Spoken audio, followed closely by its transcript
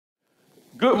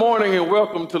Good morning and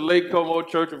welcome to Lake Como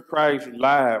Church of Christ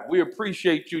Live. We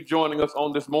appreciate you joining us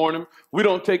on this morning. We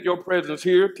don't take your presence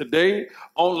here today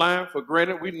online for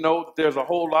granted. We know that there's a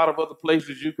whole lot of other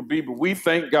places you could be, but we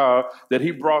thank God that He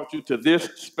brought you to this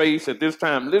space at this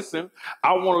time. Listen,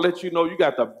 I want to let you know you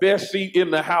got the best seat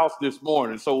in the house this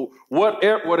morning. So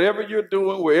whatever you're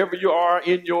doing, wherever you are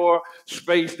in your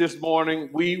space this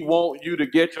morning, we want you to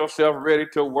get yourself ready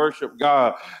to worship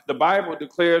God. The Bible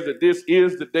declares that this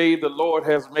is the day the Lord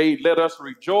has made. Let us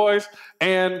rejoice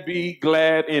and be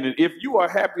glad in it. If you are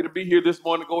happy to be here this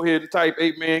morning, go ahead and type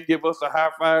amen, give us a high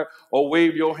five or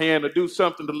wave your hand or do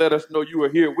something to let us know you are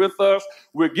here with us.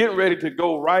 We're getting ready to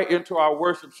go right into our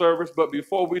worship service, but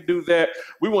before we do that,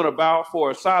 we want to bow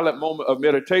for a silent moment of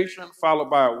meditation followed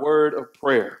by a word of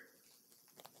prayer.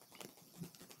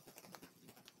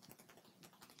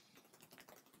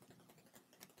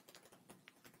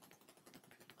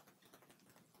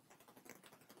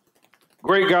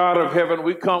 Great God of heaven,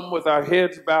 we come with our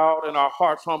heads bowed and our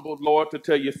hearts humbled, Lord, to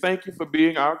tell you thank you for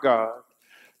being our God.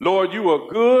 Lord, you are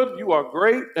good, you are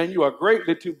great, and you are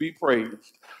greatly to be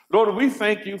praised. Lord, we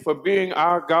thank you for being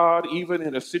our God even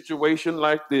in a situation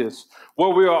like this, where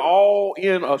we are all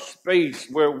in a space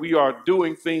where we are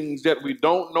doing things that we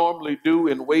don't normally do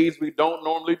in ways we don't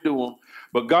normally do them.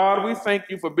 But God, we thank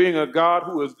you for being a God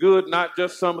who is good not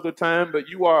just some of the time, but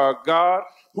you are a God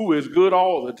who is good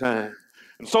all the time.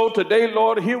 And so today,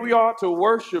 Lord, here we are to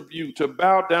worship you, to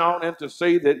bow down and to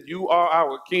say that you are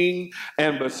our King,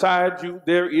 and beside you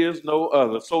there is no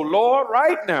other. So, Lord,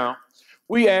 right now,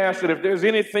 we ask that if there's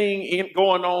anything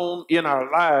going on in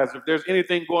our lives, if there's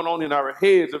anything going on in our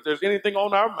heads, if there's anything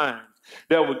on our minds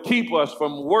that would keep us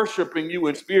from worshiping you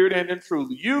in spirit and in truth,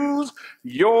 use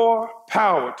your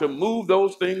power to move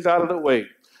those things out of the way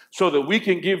so that we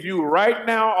can give you right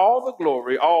now all the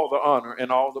glory, all the honor,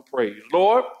 and all the praise.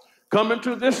 Lord, come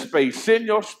into this space, send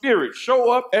your spirit,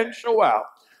 show up and show out,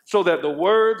 so that the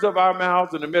words of our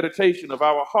mouths and the meditation of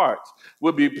our hearts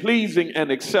will be pleasing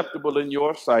and acceptable in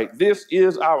your sight. This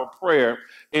is our prayer.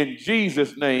 In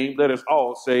Jesus' name, let us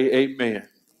all say amen.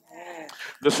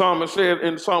 The psalmist said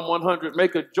in Psalm 100,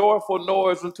 make a joyful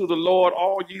noise unto the Lord,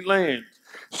 all ye lands.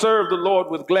 Serve the Lord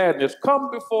with gladness. Come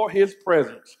before his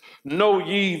presence. Know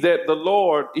ye that the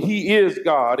Lord, he is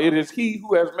God. It is he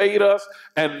who has made us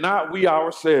and not we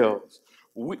ourselves.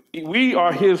 We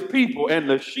are his people and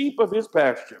the sheep of his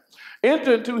pasture.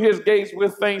 Enter into his gates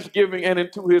with thanksgiving and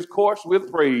into his courts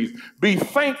with praise. Be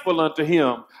thankful unto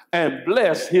him and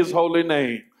bless his holy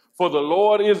name. For the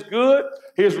Lord is good,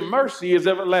 his mercy is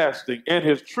everlasting, and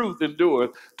his truth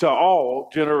endureth to all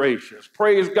generations.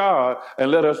 Praise God,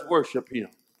 and let us worship him.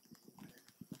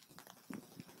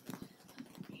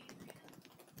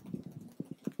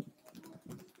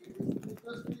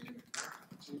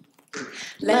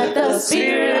 Let the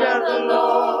Spirit of the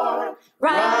Lord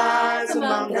rise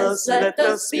among us. Let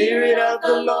the Spirit of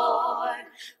the Lord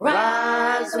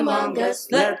rise among us.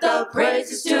 Let the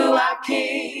praises to our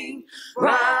King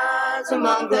rise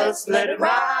among us. Let it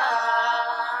rise.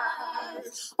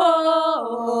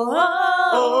 Oh,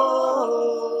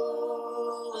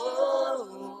 oh,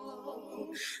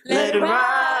 oh. Let it rise.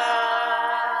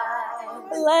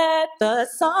 Let the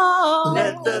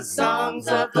songs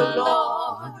of the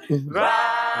Lord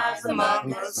rise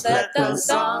among us. Let the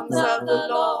songs of the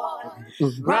Lord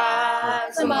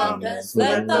rise among us.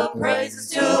 Let the praises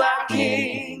to our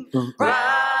King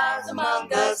rise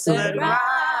among us. Let it rise.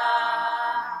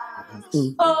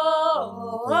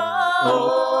 Oh, oh,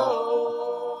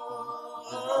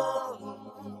 oh.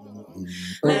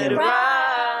 Let it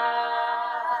rise.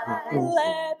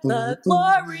 Let the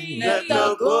glory of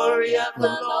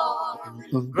the Lord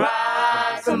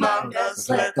rise among us.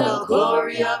 Let the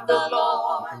glory of the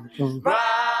Lord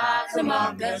rise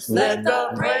among us. Let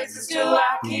the praises to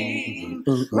our King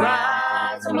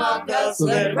rise among us.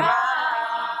 Let it rise.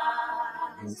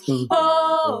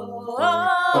 Oh,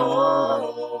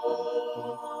 oh,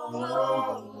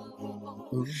 oh.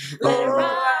 Let it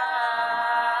rise.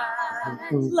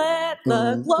 Let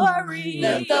the glory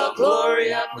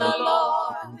of the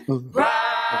Lord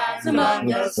rise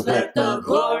among us. Let the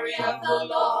glory of the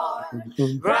Lord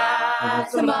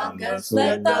rise among us.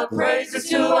 Let the praises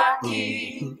to our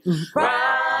King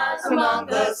rise among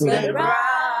us. Let it rise.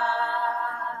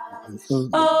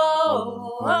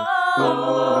 Oh, oh,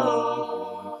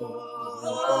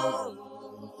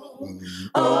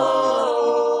 oh,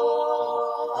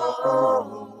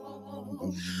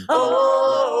 oh,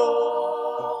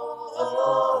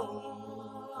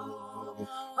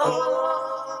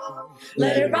 oh.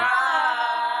 Let it rise.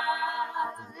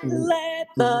 Let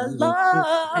the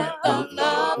love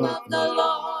of the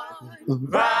Lord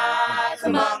rise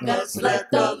among among us. Let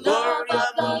the glory of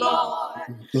the Lord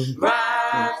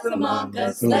rise among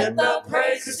us. Let the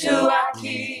praises to our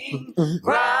King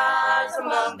rise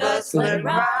among us. Let it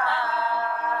rise.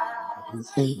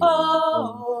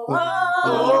 Oh, oh,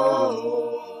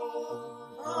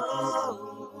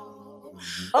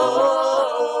 oh,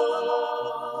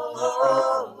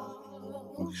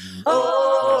 oh,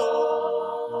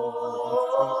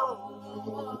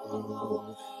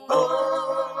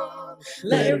 oh,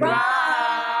 let it rise.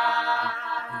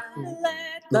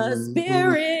 Let the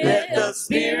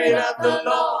Spirit of the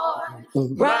Lord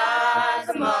rise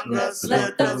among us.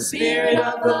 Let the Spirit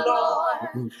of the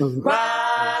Lord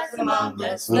rise among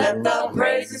us. Let the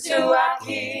praises to our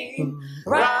King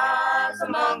rise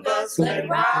among us. Let it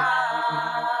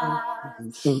rise.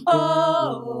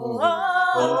 Oh, oh,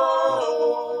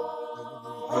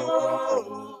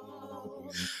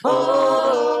 oh, oh,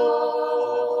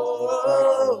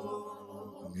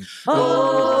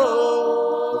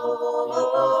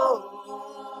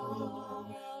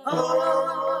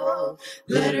 oh,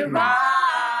 let it rise.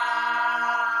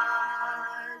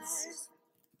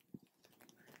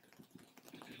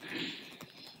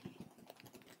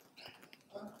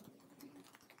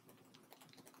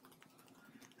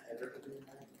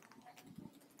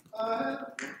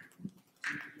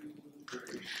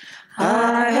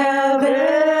 I have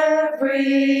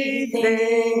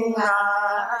everything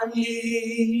I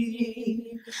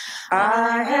need.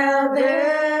 I have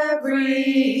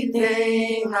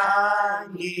everything I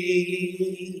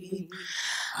need.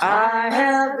 I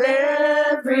have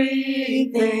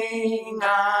everything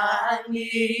I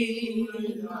need.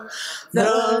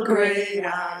 The great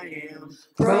I am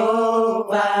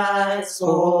provides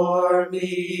for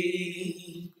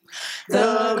me.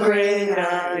 The great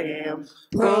I am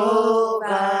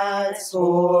provides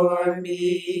for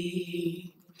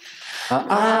me.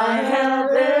 I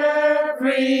have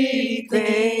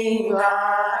everything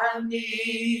I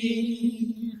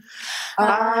need.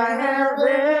 I have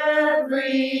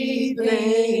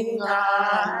everything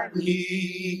I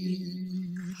need.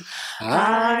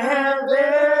 I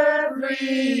have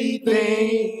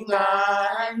everything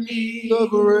I need. The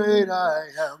great I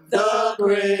am. The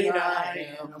great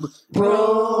I am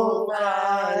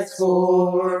provides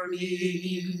for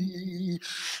me.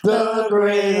 The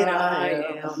great I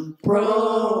am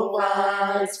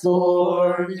provides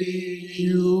for me.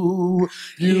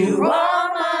 You are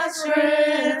my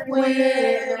strength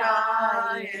when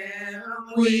I am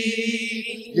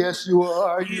weak. Yes, you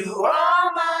are. You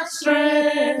are my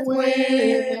strength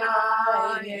when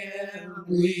I am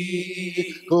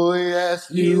weak. Oh, yes,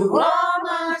 You are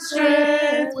my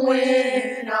strength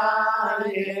when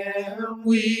I am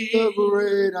weak. The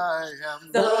great I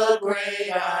am. The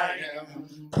great I am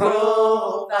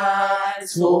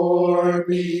provides for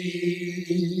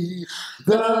me.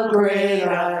 The great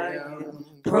I am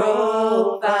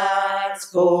provides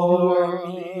for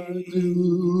me.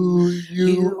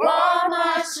 You are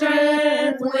my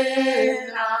strength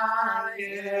when I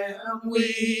am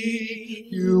weak.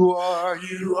 You are.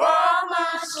 You are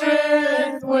my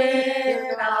strength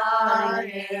when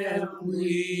I am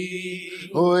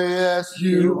weak. Oh, yes,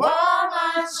 You are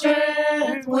my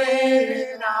strength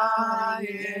when I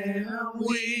am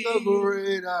weak. The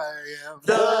great I am.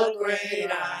 The great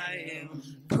I am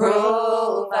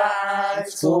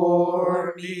provides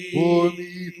for me.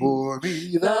 For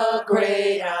me. The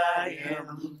great I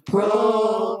am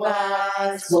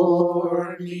provides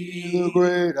for me. The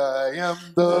great I am.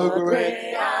 The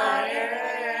great I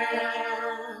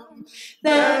am.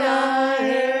 That I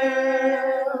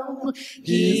am.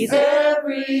 He's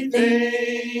everything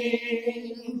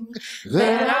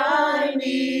that I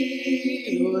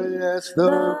need. Oh, yes,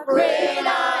 The great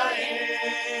I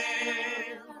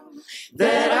am.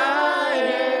 That I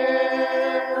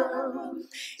am.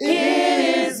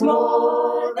 It is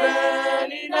more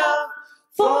than enough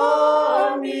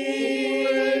for me.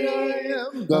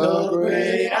 The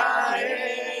great I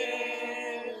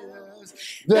am.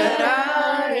 That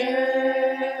I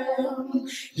am.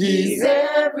 He's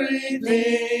everything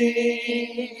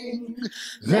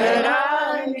that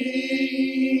I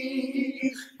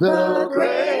need. The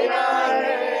great I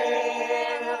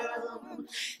am.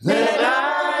 That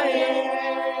I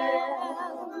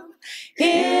am.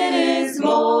 It is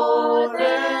more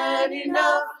than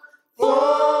enough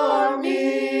for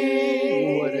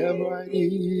me. Whatever I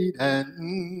need,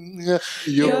 and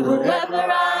You're whoever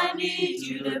I need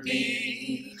you to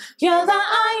be. You're the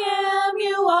I am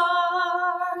you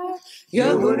are.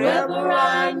 You're whoever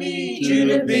I need you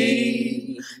to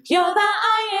be. You're the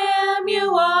I am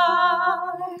you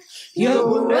are. You're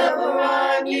whoever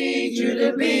I need you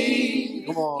to be.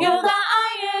 Come on. You're the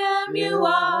I am you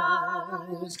are.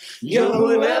 You're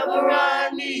whoever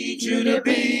I need you to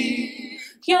be.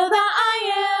 You're the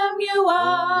I am you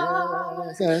are.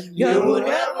 Yes, and You're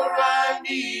whatever I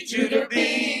need you to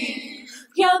be.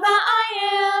 You're the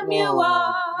I am you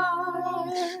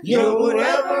are. You're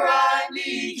whatever I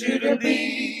need you to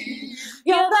be.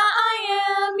 You're the I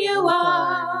am you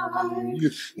are.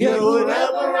 You're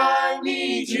whatever I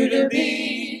need you to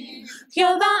be.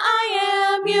 You're the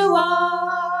I am you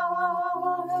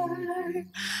are.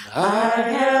 I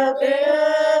have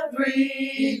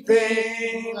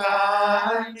everything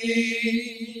I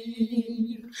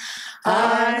need.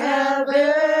 I have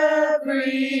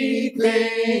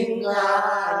everything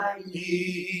I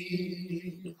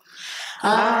need.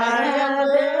 I have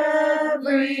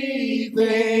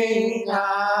everything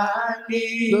I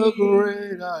need. the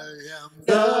great I am,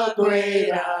 The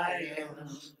great I am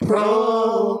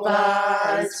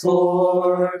provides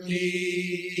for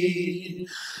me.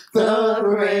 The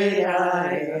great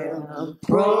I am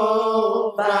provides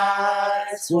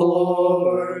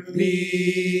for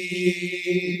me.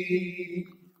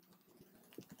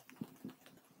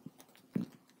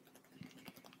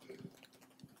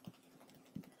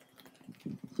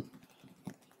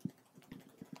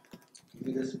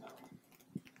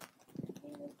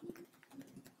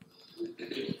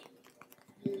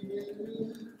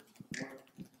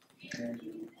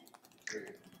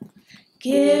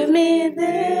 Give me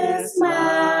this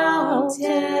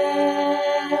mountain.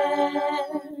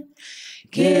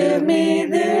 Give me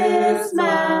this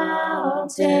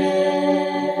mountain.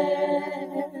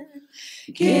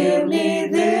 Give me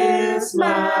this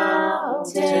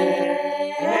mountain.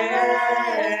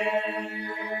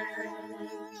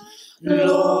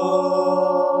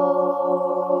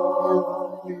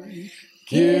 Lord,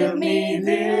 give me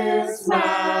this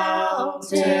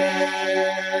mountain.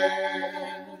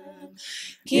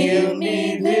 Give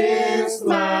me this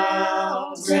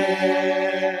mountain.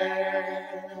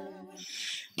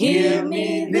 Give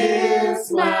me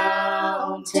this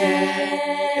mountain.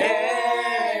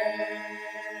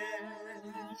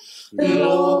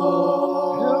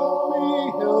 Lord,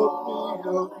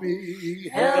 help me,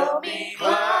 help me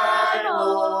climb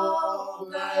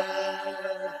over.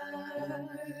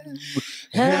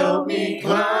 Help me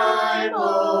climb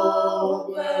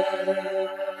over.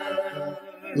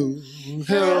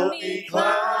 Help me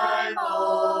climb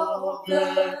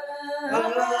over.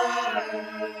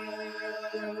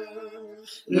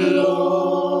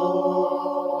 Lord,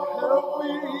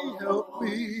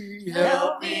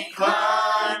 help me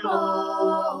climb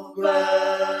over.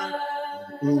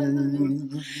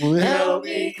 Help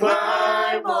me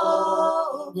climb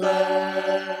over.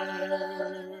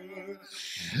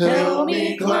 Help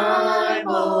me climb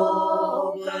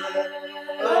over.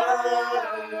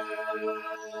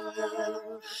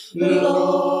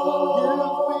 Lord,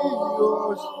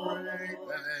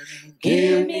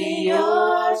 give me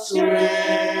your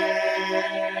strength.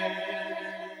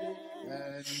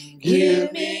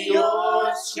 Give me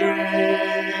your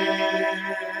strength.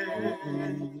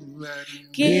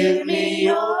 Give me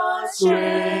your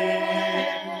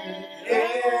strength.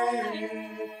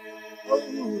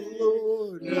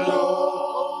 Lord,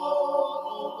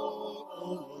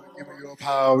 give me your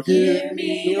power, give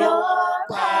me your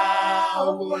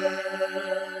power.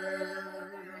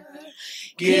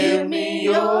 Give me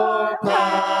your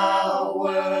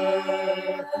power.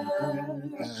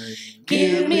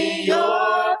 Give me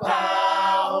your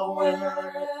power.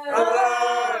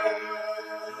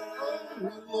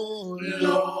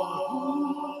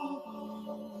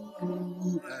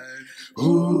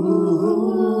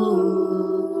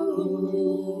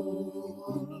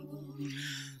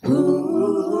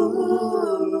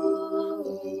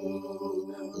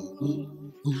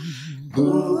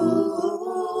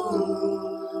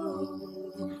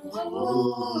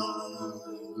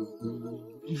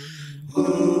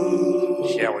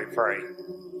 Shall we pray?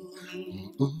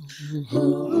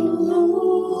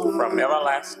 From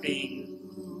everlasting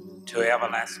to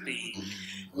everlasting,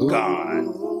 God,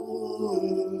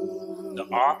 the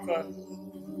author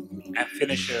and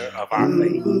finisher of our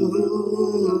faith,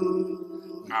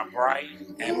 our bright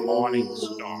and morning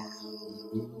star.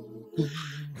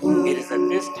 It is at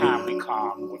this time we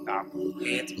come with our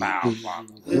heads bowed,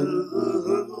 Father.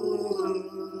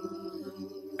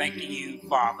 Thanking you,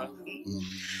 Father,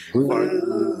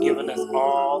 for giving us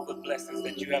all the blessings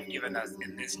that you have given us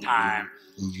in this time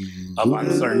of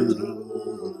uncertainty.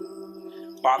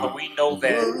 Father, we know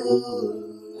that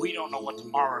we don't know what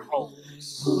tomorrow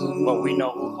holds, but we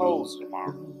know who holds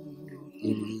tomorrow.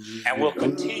 And we'll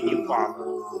continue, Father,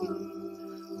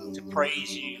 to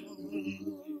praise you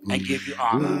and give you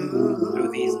honor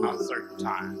through these uncertain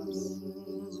times.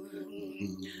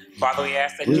 Father, we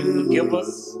ask that you forgive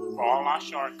us for all our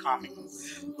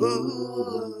shortcomings.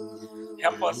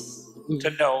 Help us to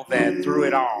know that through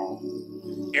it all,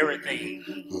 everything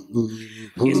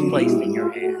is placed in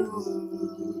your hands.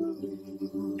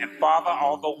 And Father,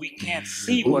 although we can't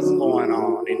see what's going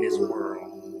on in this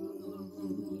world,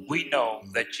 we know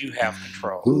that you have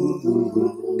control.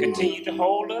 Continue to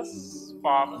hold us,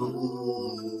 Father.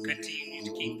 Continue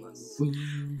to keep us.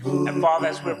 And Father,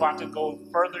 as we're about to go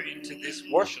further into this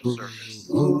worship service,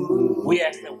 we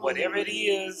ask that whatever it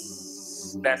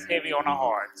is that's heavy on our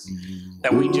hearts,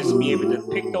 that we just be able to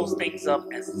pick those things up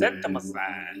and set them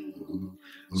aside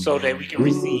so that we can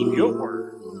receive your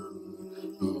word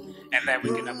and that we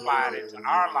can apply it into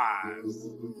our lives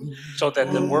so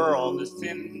that the world, the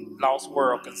sin-lost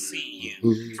world, can see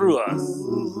you through us,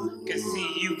 can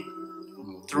see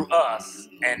you through us,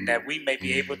 and that we may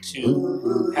be able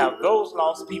to have those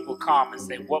lost people come and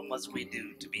say, what must we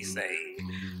do to be saved?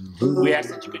 We ask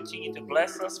that you continue to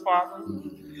bless us, Father.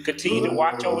 Continue to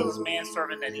watch over this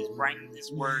manservant that is bringing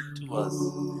this word to us,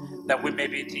 that we may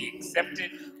be able to accept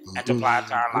it and to apply it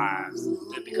to our lives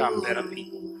to become better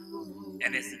people.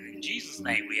 And it's in Jesus'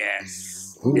 name we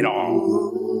ask it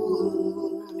all.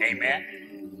 Amen.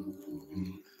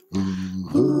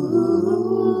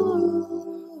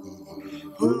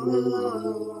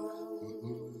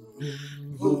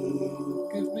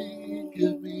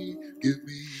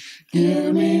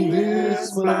 Give me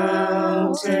this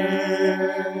mountain.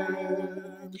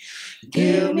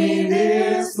 Give me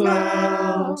this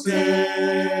mountain.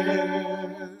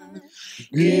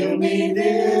 Give me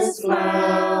this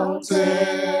mountain.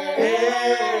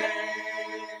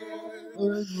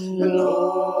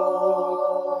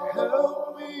 Lord,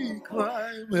 help me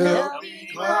climb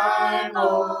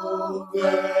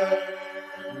over.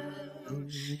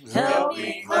 Help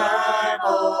me climb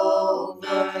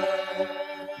over.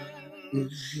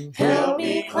 Help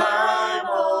me climb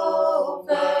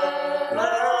over.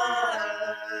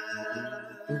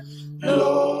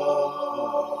 Lord,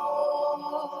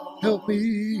 help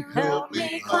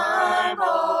me climb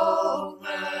over.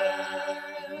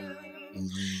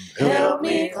 Help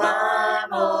me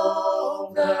climb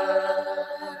over.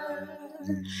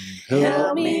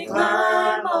 Help me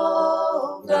climb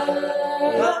over.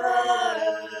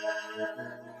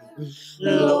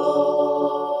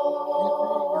 Lord,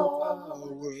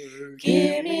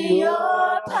 give me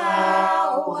your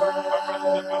power.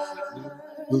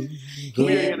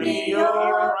 Give me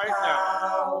your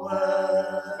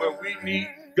power. Where we need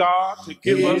God to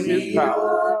give us his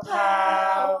power.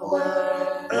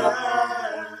 Power.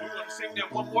 We're going to sing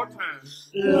that one more time.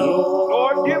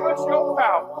 Lord, give us your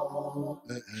power.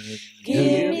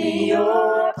 Give me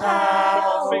your power. Come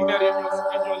on, sing that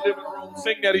in your living room.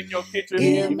 Sing that in your kitchen.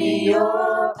 Give me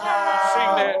your power.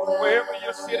 Sing that wherever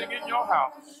you're sitting in your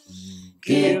house.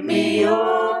 Give me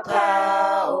your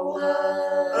power.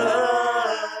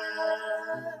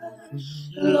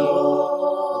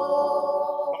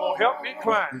 Lord, Come on, help me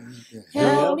climb.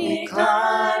 help me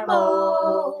climb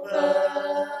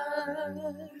over.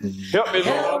 Help me,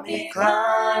 Help Lord. me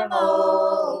climb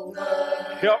over.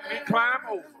 Help me climb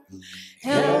over.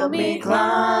 Help me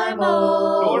climb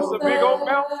over. Lord, it's a big old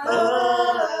mountain.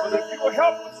 But if you will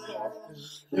help us, Lord.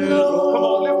 Come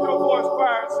on, lift your voice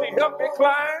choir and sing, help me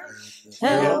climb.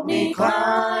 Help me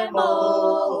climb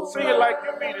over. Sing it like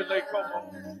you mean it, like, come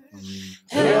on.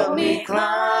 Help me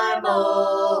climb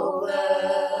over.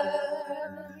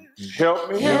 Help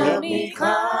me. Help me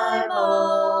climb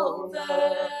over.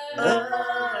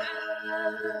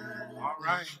 All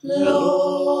right.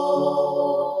 Lord,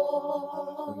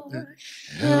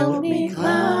 help me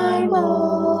climb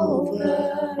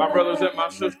over. My brothers and my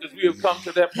sisters, we have come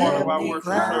to that part of our worship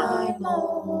service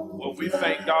where we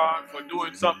thank God for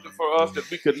doing something for us that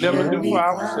we could never do for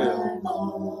ourselves.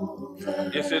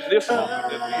 It's in this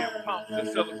moment that we have come to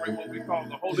celebrate what we call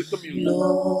the Holy Communion.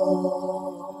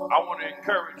 I want to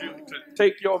encourage you to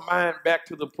take your mind back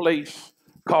to the place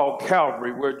called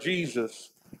Calvary, where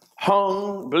Jesus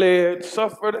hung, bled,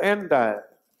 suffered, and died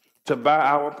to buy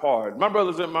our pardon. My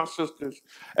brothers and my sisters,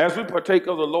 as we partake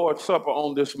of the Lord's Supper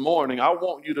on this morning, I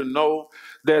want you to know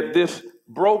that this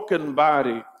broken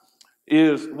body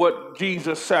is what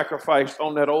Jesus sacrificed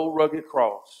on that old rugged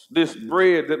cross. This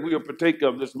bread that we will partake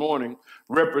of this morning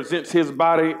represents his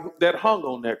body that hung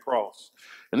on that cross.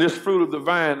 And this fruit of the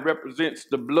vine represents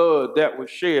the blood that was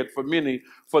shed for many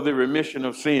for the remission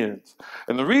of sins.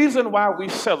 And the reason why we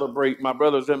celebrate, my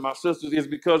brothers and my sisters, is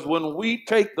because when we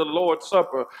take the Lord's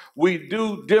Supper, we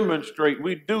do demonstrate,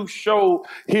 we do show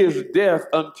his death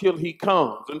until he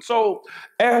comes. And so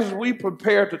as we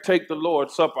prepare to take the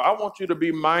Lord's Supper, I want you to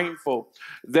be mindful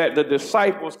that the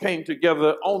disciples came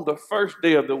together on the first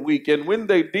day of the week. And when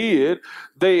they did,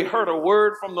 they heard a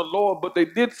word from the Lord, but they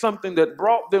did something that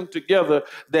brought them together,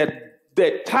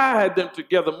 that tied them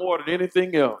together more than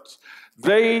anything else.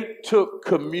 They took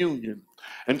communion.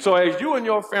 And so as you and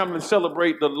your family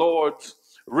celebrate the Lord's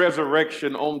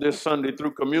resurrection on this Sunday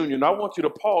through communion, I want you to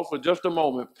pause for just a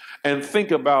moment and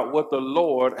think about what the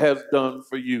Lord has done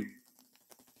for you.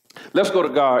 Let's go to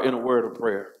God in a word of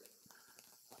prayer.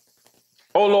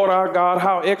 Oh Lord our God,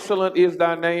 how excellent is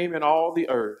thy name in all the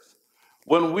earth.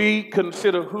 When we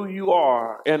consider who you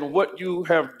are and what you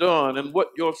have done and what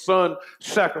your son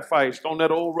sacrificed on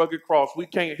that old rugged cross, we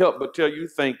can't help but tell you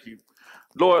thank you.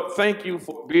 Lord, thank you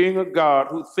for being a God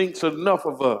who thinks enough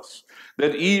of us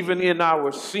that even in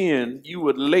our sin, you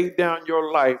would lay down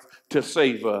your life to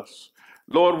save us.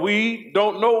 Lord, we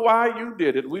don't know why you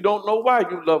did it. We don't know why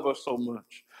you love us so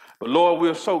much. But Lord,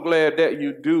 we're so glad that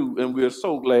you do, and we're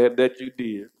so glad that you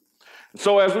did.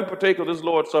 So as we partake of this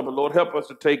Lord's Supper, Lord, help us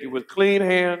to take it with clean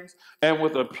hands and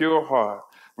with a pure heart,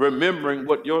 remembering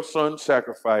what your son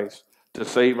sacrificed to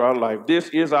save our life. This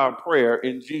is our prayer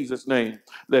in Jesus' name.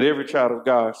 Let every child of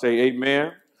God say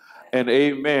amen and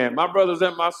amen. My brothers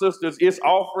and my sisters, it's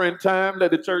offering time.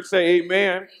 Let the church say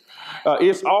amen.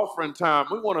 It's offering time.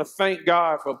 We want to thank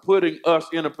God for putting us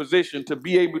in a position to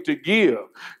be able to give.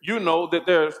 You know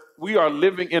that we are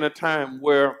living in a time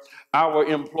where our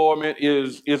employment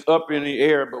is up in the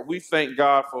air, but we thank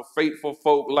God for faithful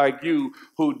folk like you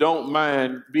who don't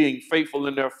mind being faithful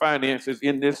in their finances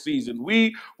in this season.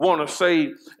 We want to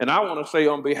say, and I want to say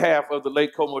on behalf of the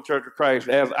Lake Como Church of Christ,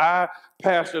 as I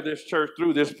pastor this church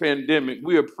through this pandemic,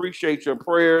 we appreciate your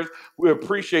prayers, we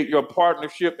appreciate your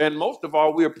partnership, and most of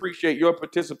all, we appreciate your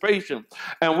participation.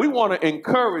 And we want to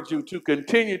encourage you to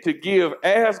continue to give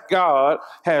as God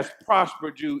has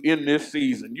prospered you in this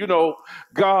season. You know,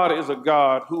 God is a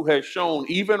God who has shown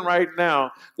even right now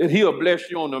that he'll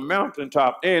bless you on the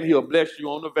mountaintop and he'll bless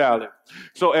you on the valley.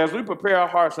 So as we prepare our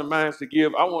hearts and minds to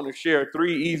give, I want to share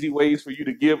 3 easy ways for you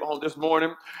to give on this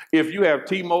morning. If you have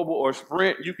T-Mobile or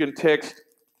Sprint, you can text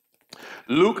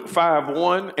Luke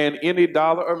 5:1 and any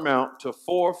dollar amount to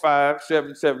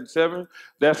 45777.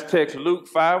 That's text Luke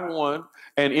 5:1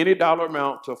 and any dollar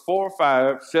amount to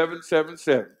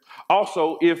 45777.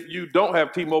 Also, if you don't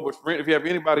have T-Mobile Sprint, if you have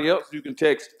anybody else, you can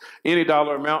text any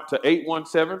dollar amount to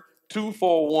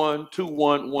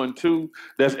 817-241-2112.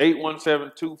 That's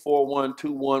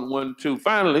 817-241-2112.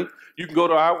 Finally, you can go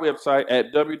to our website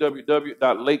at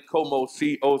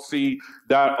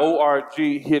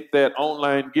www.lakecomococ.org, hit that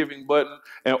online giving button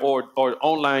or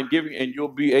online giving, and you'll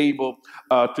be able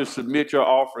to submit your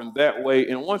offering that way.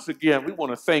 And once again, we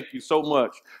want to thank you so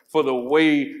much for the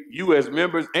way you as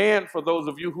members and for those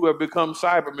of you who have become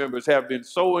cyber members have been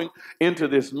sowing into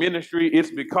this ministry. It's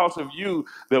because of you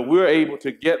that we're able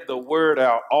to get the word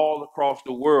out all across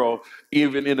the world,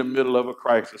 even in the middle of a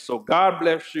crisis. So God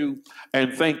bless you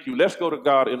and thank you. Let's go to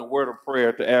God in a word of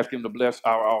prayer to ask him to bless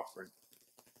our offering.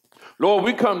 Lord,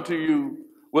 we come to you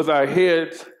with our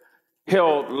heads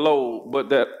held low,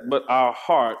 but our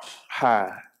hearts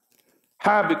high.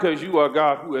 High because you are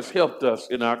God who has helped us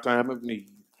in our time of need.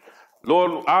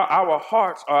 Lord, our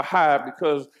hearts are high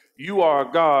because you are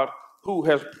a God who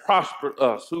has prospered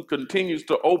us, who continues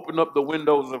to open up the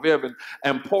windows of heaven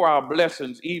and pour our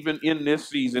blessings even in this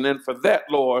season. And for that,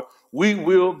 Lord, we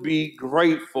will be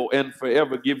grateful and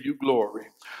forever give you glory.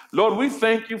 Lord, we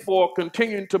thank you for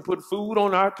continuing to put food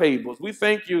on our tables. We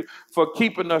thank you for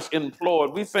keeping us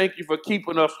employed. We thank you for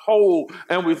keeping us whole,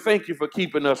 and we thank you for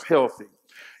keeping us healthy.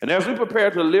 And as we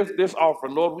prepare to lift this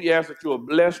offering, Lord, we ask that you will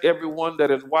bless everyone that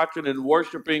is watching and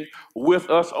worshiping with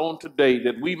us on today,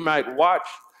 that we might watch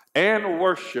and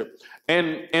worship,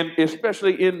 and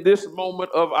especially in this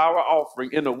moment of our offering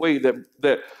in a way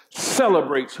that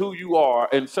celebrates who you are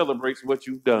and celebrates what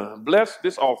you've done. Bless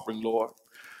this offering, Lord,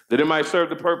 that it might serve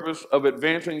the purpose of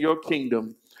advancing your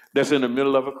kingdom that's in the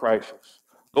middle of a crisis.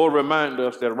 Lord, remind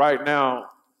us that right now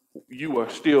you are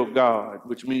still God,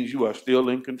 which means you are still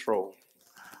in control.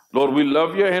 Lord, we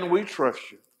love you and we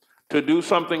trust you to do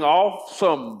something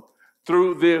awesome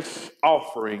through this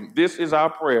offering. This is our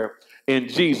prayer in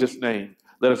Jesus' name.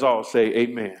 Let us all say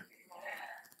amen.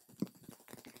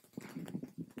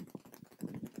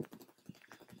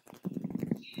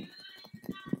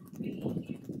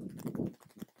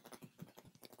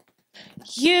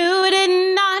 You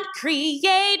did not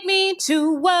create me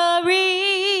to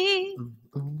worry.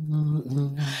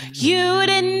 You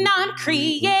did not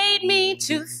create me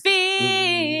to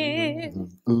fear,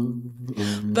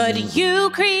 but you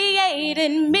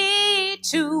created me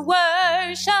to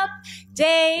worship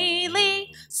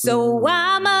daily. So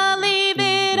I'ma leave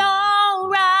it all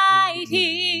right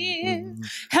here.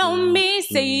 Help me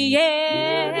say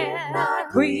yeah. You did not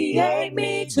create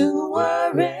me to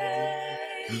worry.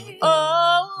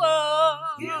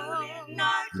 You did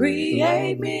not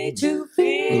create me to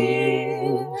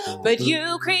fear, but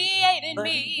you created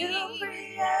me. You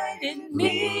created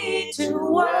me to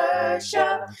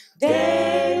worship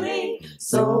daily.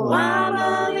 So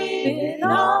I'ma leave it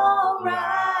all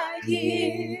right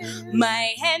here.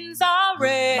 My hands are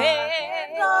raised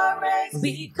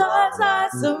because I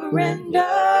surrender.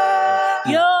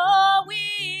 Your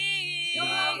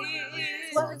will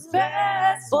is what's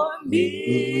best for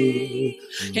me.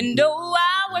 And oh,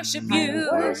 I worship you.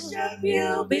 I worship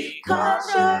you because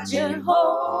you're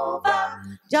Jehovah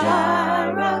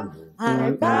Jireh.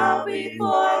 I bow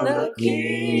before the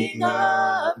King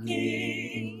of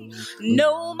Kings.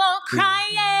 No more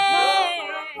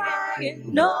crying,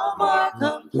 no more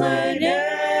complaining.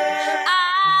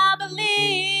 I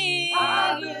believe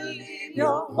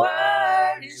your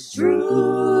word is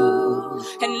true.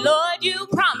 And Lord, you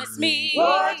promised me.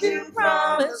 Lord, you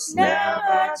promised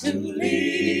never to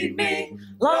leave me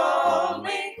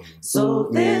lonely. So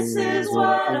this is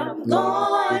what I'm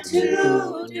going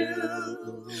to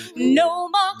do. No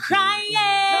more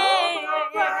crying,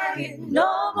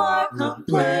 no more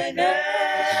complaining.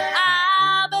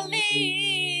 I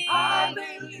believe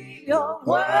your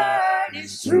word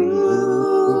is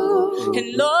true.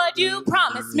 And Lord, you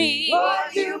promised me.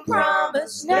 Lord, you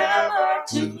promised never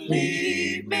to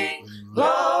leave me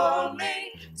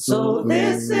lonely. So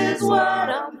this is what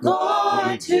I'm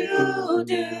going to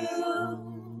do.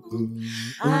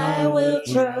 I will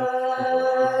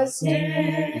trust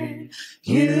in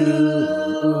you,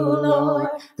 Lord.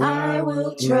 I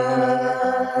will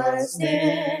trust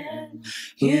in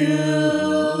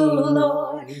you,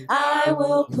 Lord. I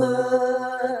will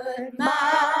put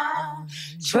my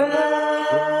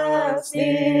trust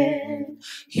in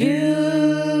you.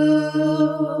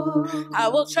 I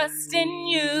will trust in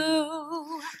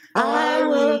you. I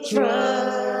will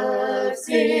trust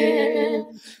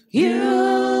in you,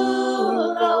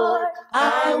 Lord.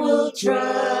 I will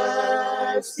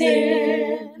trust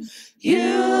in you,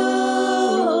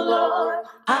 Lord.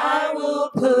 I will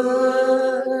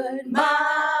put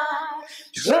my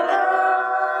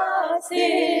trust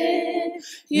in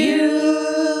you.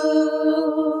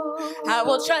 I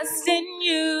will trust in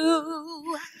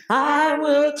you. I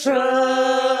will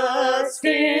trust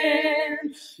in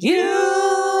you,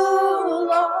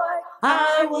 Lord.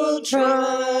 I will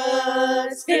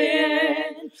trust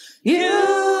in you,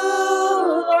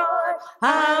 Lord.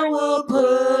 I will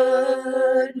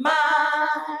put my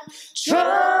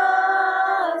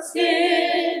trust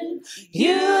in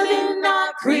you. Did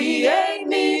not create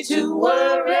me to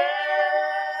worry.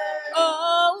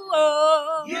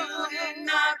 You did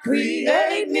not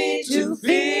create me to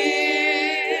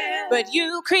fear. But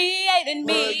you created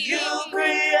me. But you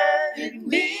created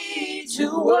me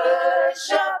to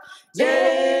worship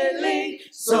daily.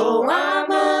 So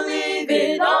I'ma leave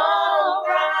it all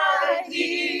right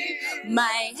here.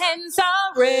 My hands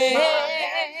are raised.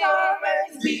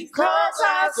 Because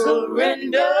I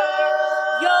surrender.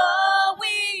 Your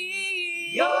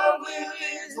will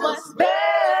is what's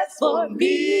best for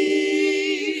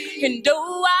me. And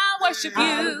oh, I worship you.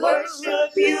 I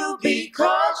worship you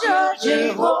because you're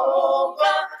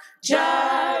Jehovah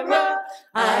Jireh.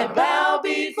 I bow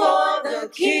before the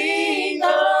King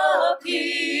of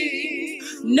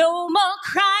Kings. No more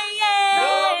crying.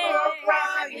 No more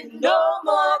crying, no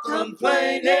more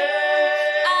complaining.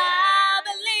 I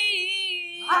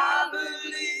believe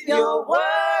your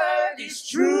word is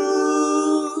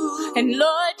true. And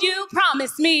Lord, you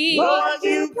promised me. Lord,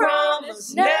 you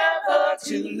promised never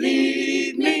to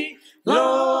leave me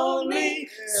lonely.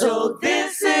 So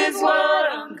this is what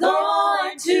I'm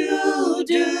going to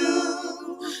do.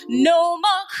 No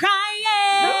more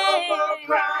crying. No more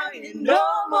crying, no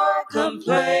more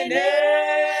complaining.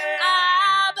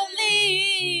 I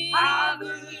believe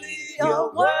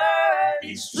your word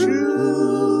is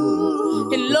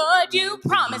true. And Lord, you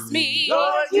promised me.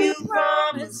 Lord, you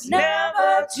promised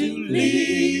never to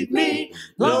leave me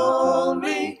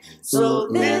lonely. So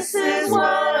this is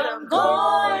what I'm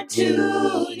going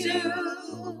to do.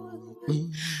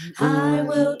 I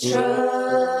will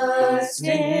trust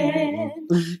in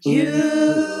you,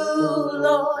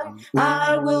 Lord.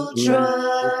 I will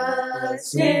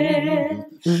trust in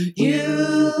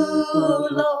you,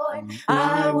 Lord.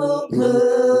 I will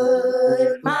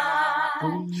put my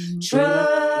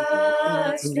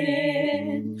trust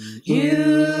in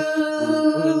you.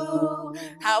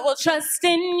 I will trust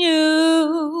in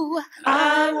you.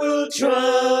 I will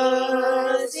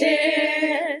trust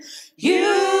in you,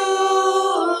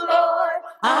 Lord.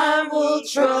 I will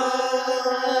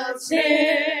trust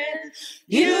in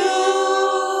you,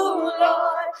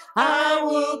 Lord. I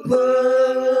will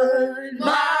put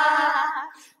my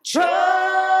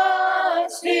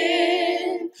trust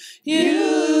in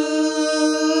you.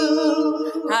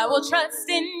 I will trust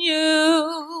in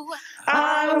you.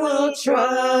 I will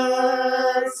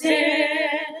trust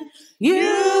in you,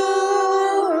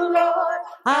 Lord.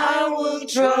 I will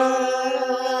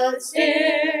trust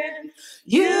in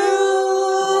you,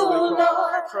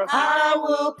 Lord. I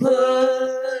will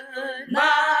put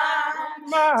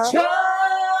my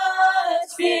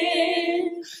trust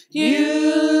in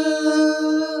you.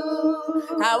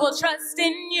 I will trust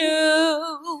in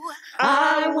you.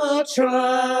 I will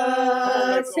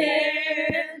trust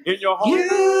in your heart. you,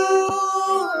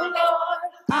 Lord.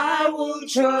 I will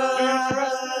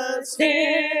trust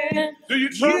in Do you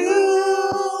trust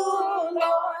you,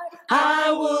 Lord.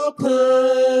 I will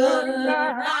put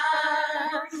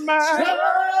my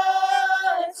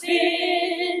trust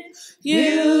in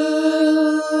you.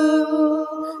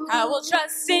 I will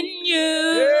trust in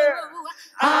you.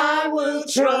 I will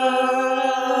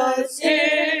trust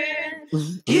in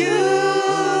you,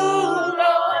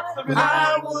 Lord.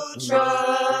 I will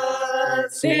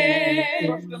trust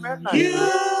in you,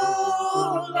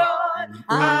 Lord.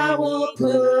 I will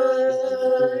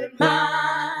put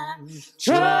my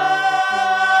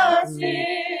trust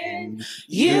in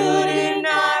you. Did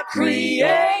not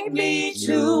create me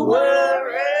to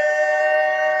worry.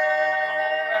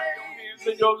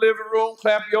 In your living room,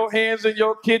 clap your hands in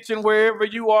your kitchen, wherever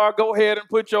you are. Go ahead and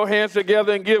put your hands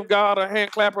together and give God a hand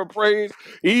clap of praise.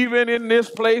 Even in this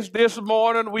place this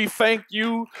morning, we thank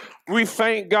you. We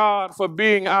thank God for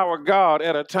being our God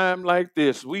at a time like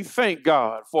this. We thank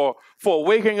God for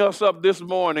waking us up this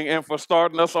morning and for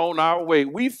starting us on our way.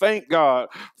 We thank God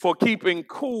for keeping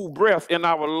cool breath in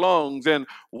our lungs and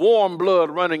warm blood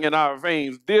running in our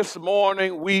veins. This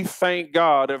morning, we thank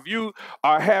God. If you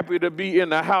are happy to be in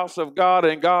the house of God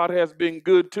and God has been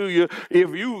good to you,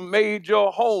 if you've made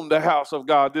your home the house of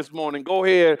God this morning, go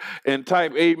ahead and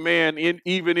type amen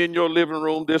even in your living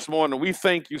room this morning. We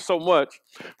thank you so much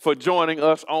for joining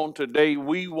us on today.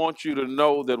 We want you to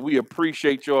know that we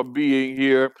appreciate your being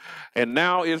here. And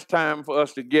now it's time for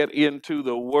us to get into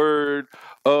the word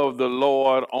of the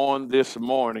Lord on this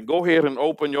morning. Go ahead and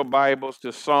open your Bibles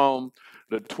to Psalm,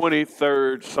 the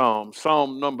 23rd Psalm,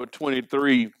 Psalm number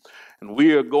 23. And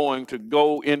we are going to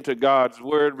go into God's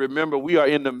word. Remember, we are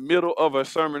in the middle of a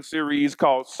sermon series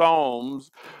called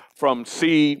Psalms from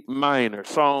C minor,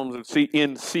 Psalms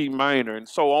in C minor. And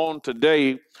so on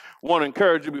today, I want to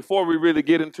encourage you, before we really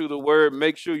get into the word,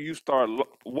 make sure you start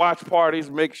watch parties.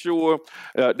 Make sure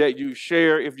that you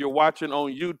share. If you're watching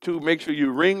on YouTube, make sure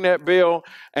you ring that bell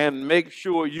and make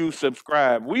sure you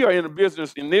subscribe. We are in a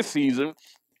business in this season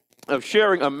of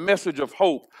sharing a message of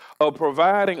hope, of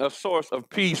providing a source of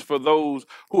peace for those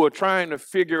who are trying to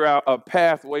figure out a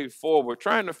pathway forward,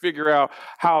 trying to figure out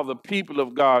how the people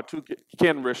of God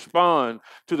can respond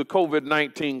to the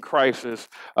COVID-19 crisis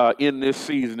in this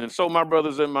season. And so, my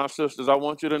brothers and my sisters, I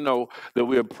want you to know that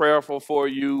we are prayerful for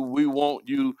you. We want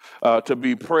you to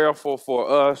be prayerful for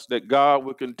us, that God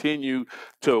will continue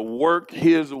to work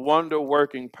his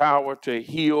wonder-working power to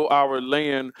heal our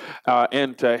land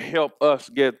and to help us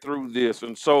get through this.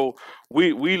 And so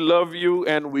we love you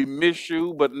and we miss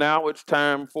you, but now it's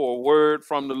time for a word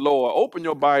from the Lord. Open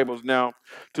your Bibles now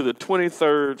to the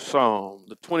 23rd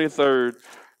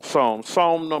Psalm,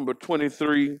 Psalm number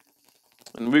 23.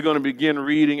 And we're going to begin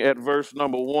reading at verse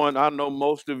number 1. I know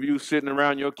most of you sitting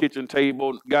around your kitchen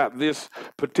table got this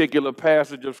particular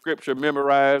passage of scripture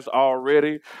memorized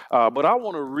already, but I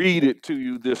want to read it to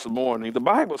you this morning. The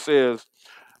Bible says,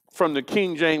 from the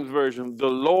King James Version, "The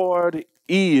Lord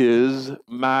is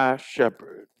my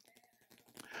shepherd.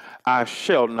 I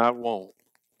shall not want.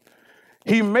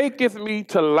 He maketh me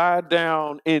to lie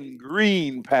down in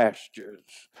green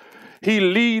pastures. He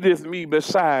leadeth me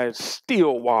beside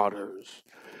still waters.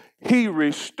 He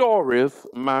restoreth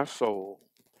my soul.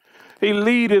 He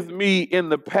leadeth me in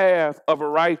the path of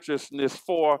righteousness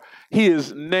for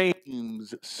his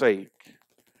name's sake.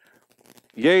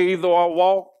 Yea, though I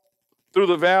walk through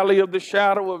the valley of the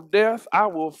shadow of death, I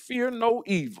will fear no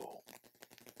evil.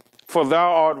 For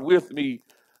thou art with me,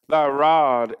 thy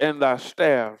rod and thy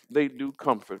staff, they do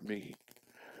comfort me.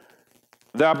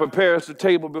 Thou preparest a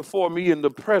table before me in the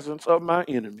presence of my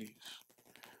enemies.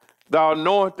 Thou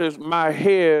anointest my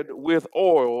head with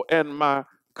oil, and my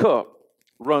cup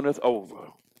runneth over.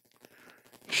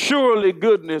 Surely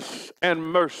goodness and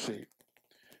mercy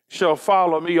shall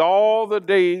follow me all the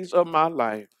days of my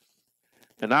life,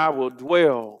 and I will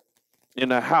dwell in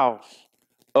the house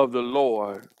of the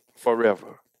Lord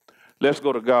forever. Let's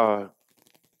go to God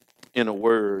in a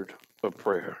word of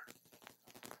prayer.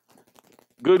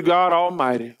 Good God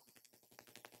Almighty,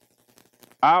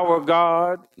 our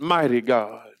God, mighty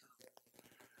God,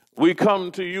 we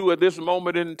come to you at this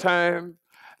moment in time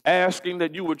asking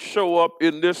that you would show up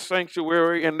in this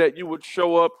sanctuary and that you would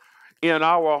show up in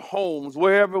our homes,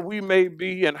 wherever we may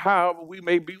be and however we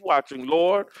may be watching.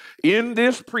 Lord, in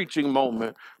this preaching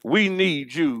moment, we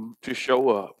need you to show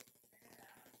up.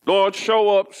 Lord,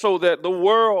 show up so that the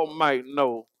world might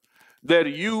know that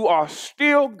you are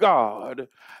still God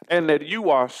and that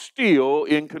you are still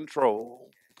in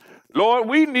control. Lord,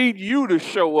 we need you to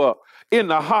show up in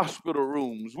the hospital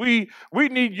rooms. We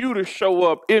need you to show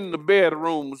up in the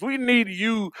bedrooms. We need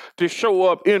you to show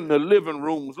up in the living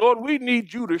rooms. Lord, we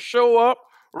need you to show up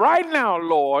right now,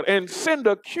 Lord, and send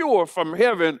a cure from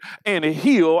heaven and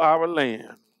heal our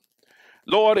land.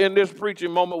 Lord, in this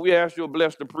preaching moment, we ask you to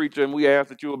bless the preacher, and we ask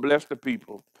that you will bless the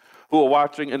people who are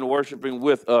watching and worshiping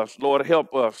with us. Lord,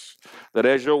 help us that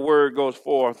as your word goes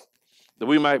forth, that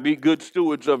we might be good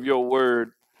stewards of your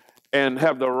word and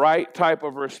have the right type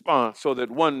of response so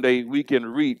that one day we can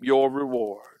reap your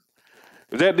reward.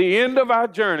 Because at the end of our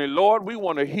journey, Lord, we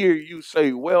want to hear you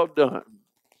say, well done.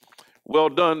 Well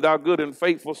done, thou good and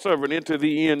faithful servant, enter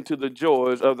the end to the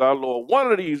joys of thy Lord.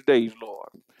 One of these days, Lord,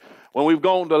 when we've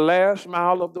gone the last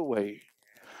mile of the way,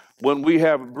 when we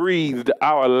have breathed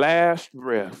our last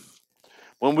breath,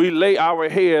 when we lay our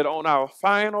head on our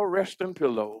final resting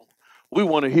pillow, we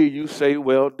want to hear you say,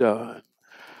 well done.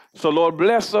 So, Lord,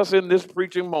 bless us in this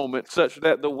preaching moment such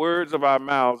that the words of our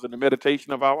mouths and the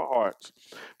meditation of our hearts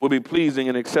will be pleasing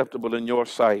and acceptable in your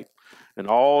sight. And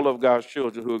all of God's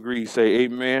children who agree say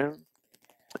amen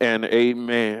and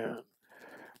amen.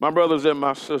 My brothers and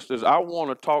my sisters, I want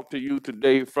to talk to you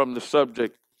today from the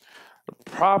subject, the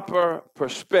proper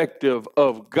perspective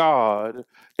of God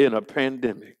in a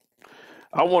pandemic.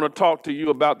 I want to talk to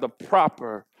you about the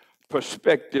proper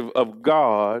perspective of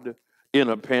God in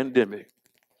a pandemic.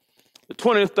 The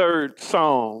 23rd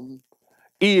Psalm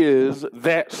is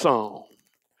that psalm.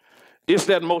 It's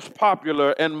that most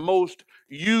popular and most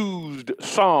used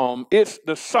psalm. It's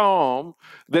the psalm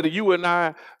that you and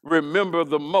I remember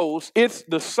the most. It's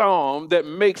the psalm that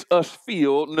makes us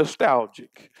feel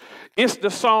nostalgic. It's the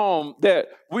psalm that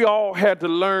we all had to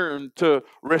learn to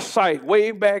recite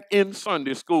way back in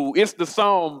Sunday school. It's the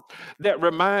psalm that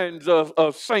reminds us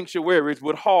of sanctuaries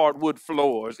with hardwood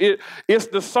floors. It's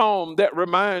the psalm that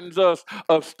reminds us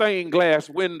of stained glass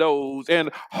windows and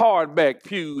hardback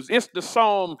pews. It's the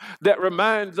psalm that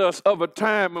reminds us of a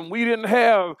time when we didn't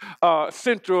have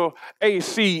central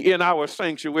AC in our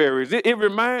sanctuaries. It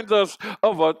reminds us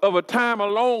of a time a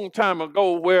long time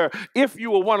ago where if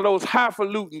you were one of those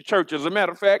highfalutin churches, as a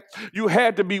matter of fact, you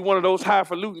had to be one of those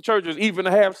highfalutin churches even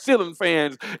to have ceiling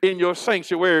fans in your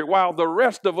sanctuary, while the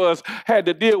rest of us had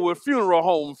to deal with funeral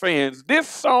home fans. This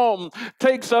psalm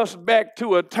takes us back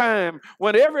to a time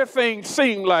when everything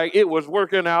seemed like it was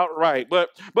working out right. But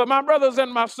my brothers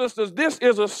and my sisters, this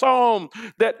is a psalm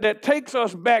that takes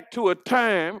us back to a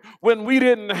time when we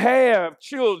didn't have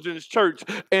children's church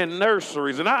and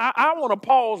nurseries. And I want to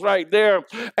pause right there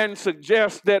and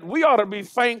suggest that we ought to be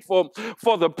thankful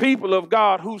for the people of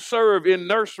God who serve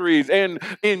in nurseries and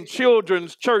in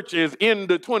children's churches in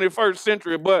the 21st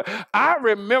century. But I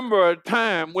remember a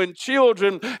time when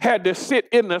children had to sit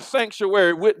in the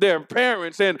sanctuary with their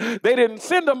parents, and they didn't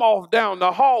send them off down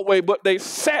the hallway, but they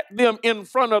sat them in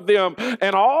front of them,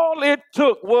 and all it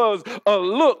took was a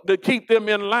look to keep them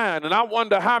in line. And I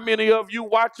wonder how many of you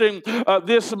watching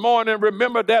this morning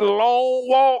remember that long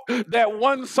walk that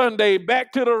one Sunday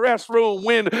back to the restroom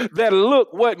when that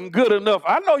look wasn't good enough.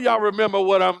 I know y'all remember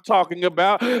what I'm talking about.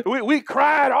 We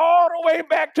cried all the way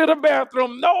back to the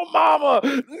bathroom. No, mama,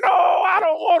 no, I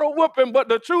don't want a whooping. But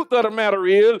the truth of the matter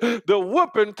is, the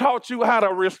whooping taught you how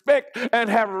to respect and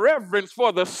have reverence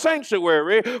for the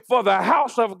sanctuary, for the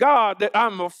house of God that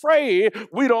I'm afraid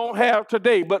we don't have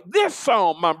today. But this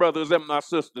psalm, my brothers and my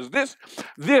sisters,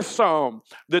 this psalm,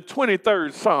 the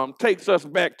 23rd Psalm, takes us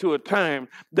back to a time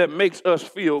that makes us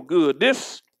feel good.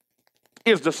 This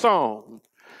is the psalm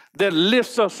that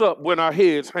lifts us up when our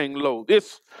heads hang low.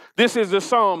 This is the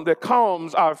psalm that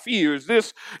calms our fears.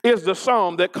 This is the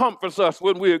psalm that comforts us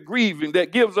when we're grieving,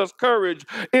 that gives us courage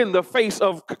in the face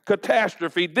of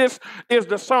catastrophe. This is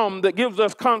the psalm that gives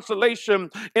us consolation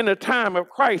in a time of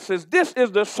crisis. This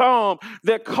is the psalm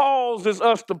that causes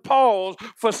us to pause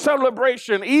for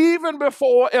celebration even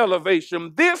before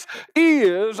elevation. This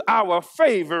is our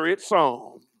favorite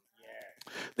psalm.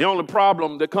 The only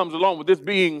problem that comes along with this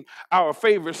being our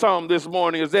favorite psalm this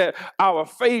morning is that our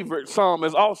favorite psalm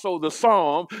is also the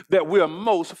psalm that we're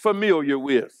most familiar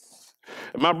with.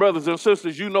 And my brothers and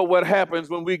sisters, you know what happens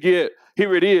when we get,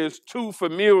 here it is, too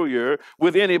familiar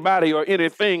with anybody or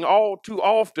anything. All too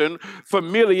often,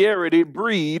 familiarity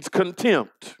breeds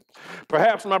contempt.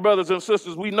 Perhaps, my brothers and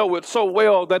sisters, we know it so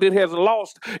well that it has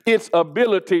lost its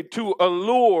ability to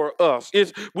allure us.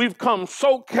 We've come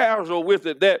so casual with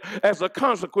it that as a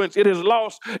consequence, it has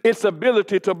lost its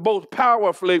ability to both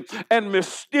powerfully and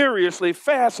mysteriously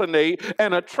fascinate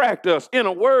and attract us. In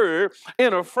a word,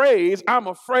 in a phrase, I'm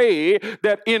afraid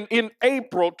that in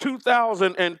April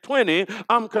 2020,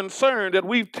 I'm concerned that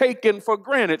we've taken for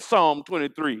granted Psalm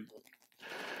 23.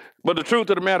 But the truth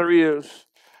of the matter is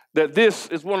that this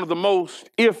is one of the most,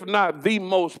 if not the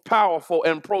most powerful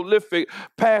and prolific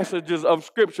passages of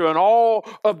Scripture in all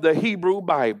of the Hebrew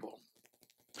Bible.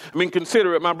 I mean,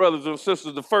 consider it, my brothers and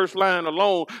sisters, the first line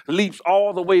alone leaps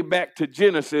all the way back to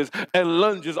Genesis and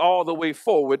lunges all the way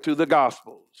forward to the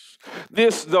Gospels.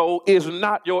 This, though, is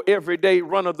not your everyday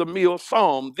run-of-the-mill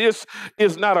psalm. This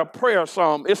is not a prayer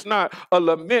psalm. It's not a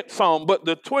lament psalm, but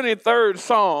the 23rd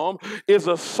psalm is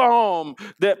a psalm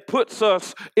that puts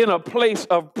us in a place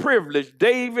of privilege.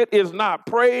 David is not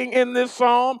praying in this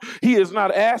psalm. He is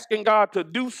not asking God to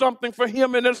do something for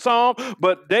him in this psalm,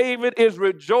 but David is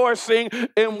rejoicing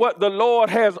in what the Lord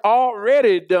has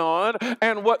already done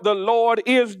and what the Lord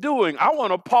is doing. I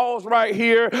want to pause right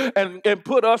here and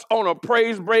put us on a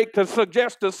praise break to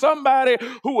suggest to somebody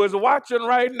who is watching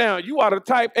right now, you ought to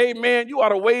type amen. You ought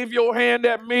to wave your hand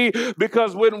at me,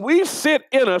 because when we sit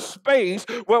in a space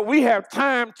where we have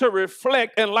time to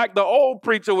reflect and, like the old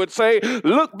preacher would say,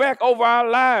 look back over our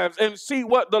lives and see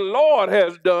what the Lord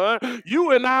has done,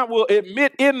 you and I will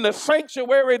admit in the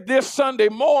sanctuary this Sunday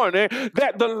morning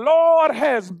that the Lord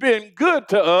has been good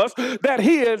to us, that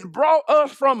he has brought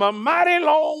us from a mighty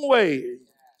long way.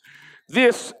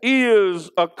 This is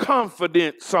a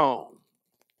confident psalm.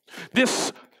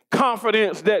 This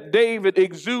confidence that David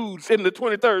exudes in the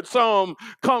 23rd psalm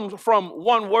comes from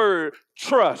one word: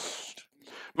 trust.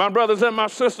 My brothers and my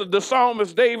sisters, the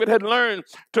psalmist David had learned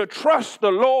to trust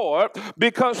the Lord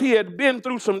because he had been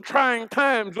through some trying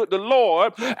times with the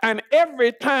Lord. And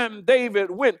every time David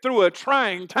went through a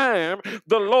trying time,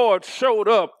 the Lord showed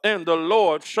up and the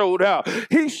Lord showed out.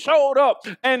 He showed up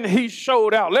and he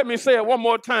showed out. Let me say it one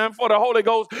more time for the Holy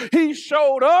Ghost. He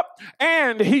showed up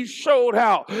and he showed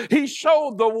out. He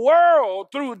showed the world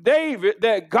through David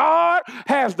that God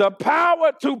has the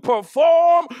power to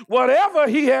perform whatever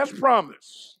he has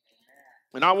promised.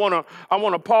 And I want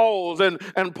to pause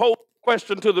and pose a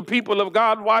question to the people of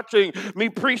God watching me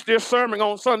preach this sermon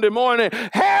on Sunday morning.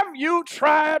 Have you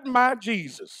tried my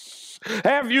Jesus?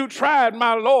 Have you tried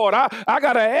my Lord? I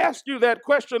got to ask you that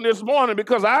question this morning,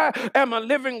 because I am a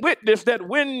living witness that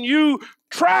when you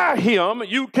try him,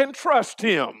 you can trust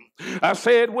him. I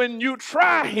said, when you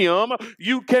try him,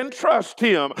 you can trust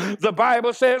him. The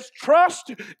Bible says,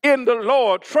 trust in the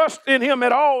Lord. Trust in him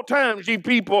at all times, ye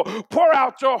people. Pour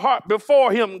out your heart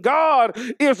before him. God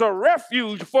is a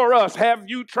refuge for us. Have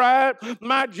you tried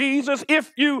my Jesus?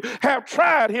 If you have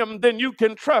tried him, then you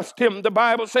can trust him. The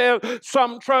Bible says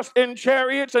some trust in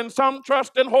chariots and some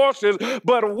trust in horses,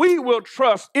 but we will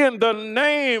trust in the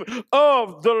name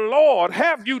of the Lord.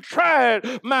 Have you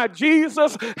tried my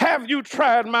Jesus? Have you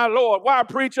tried my Lord? Why,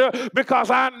 preacher? Because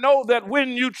I know that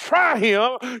when you try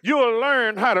him, you'll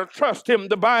learn how to trust him.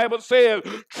 The Bible says,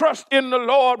 trust in the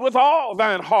Lord with all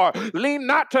thine heart. Lean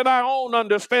not to thy own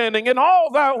understanding. In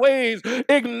all thy ways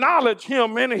acknowledge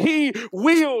him, and he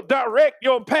will direct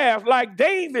your path. Like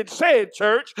David said,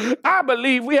 church, I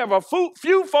believe we have a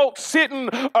few folks sitting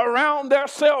around their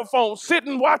cell phones,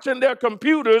 sitting watching their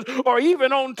computers, or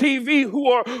even on TV, who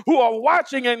are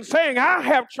watching and saying, I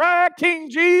have tried King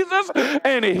Jesus,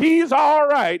 and he's all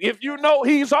right. If you know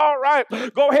he's all right,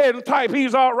 go ahead and type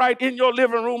he's all right in your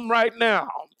living room right now.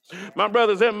 My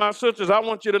brothers and my sisters, I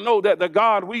want you to know that the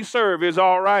God we serve is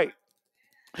all right.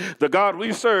 The God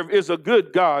we serve is a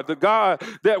good God. The God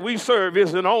that we serve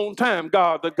is an on-time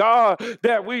God. The God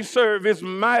that we serve is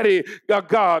mighty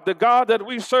God. The God that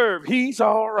we serve, he's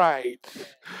all right.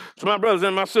 So my brothers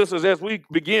and my sisters, as we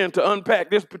begin to unpack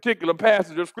this particular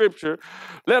passage of Scripture,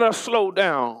 let us slow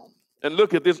down and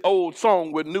look at this old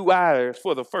song with new eyes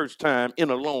for the first time in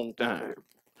a long time.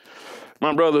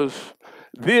 My brothers,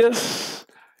 this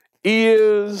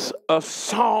is a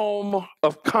psalm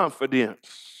of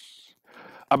confidence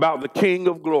about the King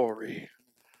of glory.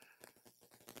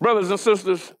 Brothers and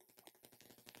sisters,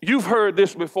 you've heard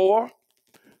this before.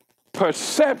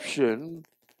 Perception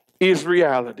is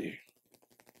reality.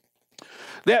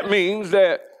 That means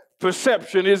that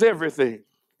perception is everything.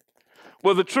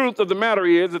 Well, the truth of the matter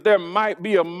is that there might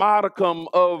be a modicum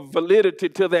of validity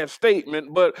to that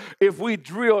statement, but if we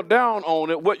drill down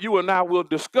on it, what you and I will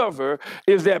discover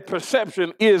is that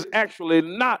perception is actually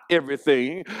not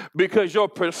everything, because your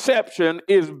perception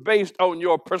is based on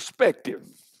your perspective.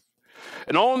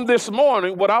 And on this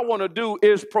morning, what I want to do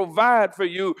is provide for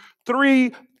you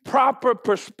 3 proper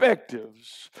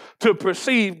perspectives to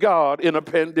perceive God in a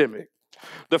pandemic.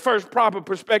 The first proper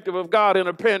perspective of God in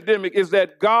a pandemic is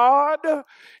that God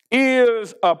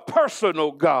is a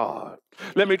personal God.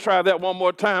 Let me try that one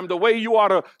more time. The way you ought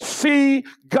to see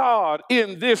God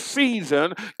in this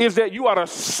season is that you ought to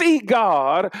see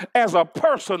God as a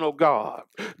personal God.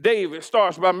 David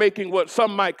starts by making what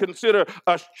some might consider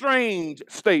a strange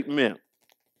statement.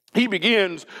 He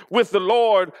begins with, the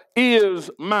Lord is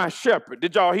my shepherd.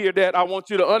 Did y'all hear that? I want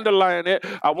you to underline it.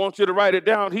 I want you to write it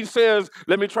down. He says,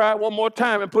 let me try it one more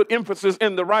time and put emphasis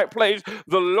in the right place.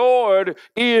 The Lord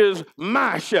is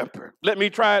my shepherd. Let me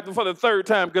try it for the 3rd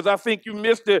time because I think you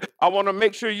missed it. I want to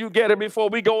make sure you get it before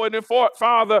we go in for it.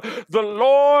 Father, the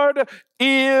Lord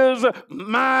is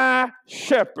my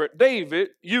shepherd. David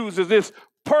uses this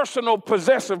personal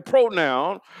possessive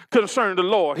pronoun concerning the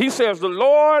Lord. He says, the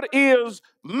Lord is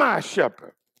my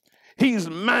shepherd. He's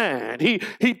mine.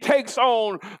 He takes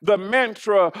on the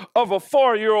mantra of a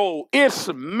 4-year-old. It's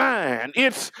mine.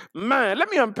 It's mine.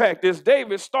 Let me unpack this.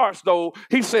 David starts, though,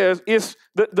 he says, it's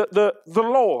the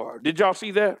Lord. Did y'all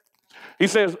see that? He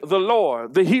says, the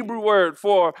Lord. The Hebrew word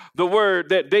for the word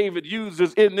that David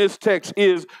uses in this text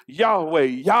is Yahweh.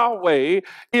 Yahweh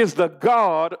is the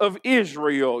God of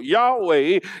Israel.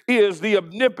 Yahweh is the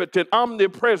omnipotent,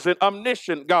 omnipresent,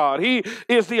 omniscient God. He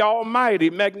is the almighty,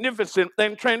 magnificent,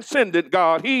 and transcendent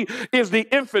God. He is the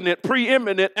infinite,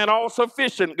 preeminent, and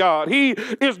all-sufficient God. He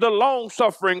is the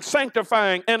long-suffering,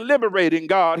 sanctifying, and liberating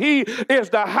God. He is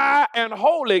the high and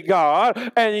holy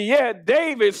God. And yet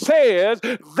David says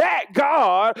that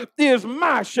God is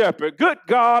my shepherd. Good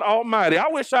God Almighty. I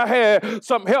wish I had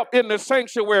some help in the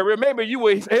sanctuary. Maybe you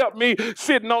would help me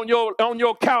sitting on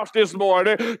your couch this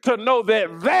morning to know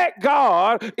that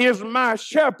God is my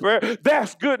shepherd.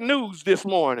 That's good news this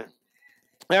morning.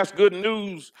 That's good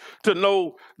news to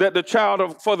know that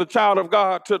for the child of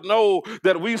God to know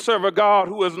that we serve a God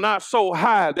who is not so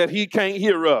high that he can't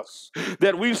hear us.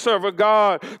 That we serve a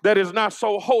God that is not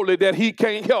so holy that he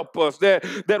can't help us.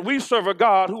 That we serve a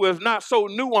God who is not so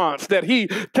nuanced that he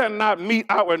cannot meet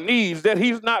our needs. That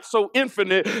he's not so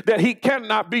infinite that he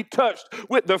cannot be touched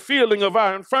with the feeling of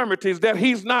our infirmities. That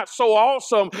he's not so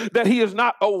awesome that he is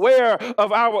not aware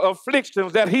of our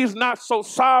afflictions. That he's not so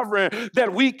sovereign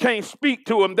that we can't speak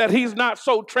to him, that he's not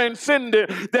so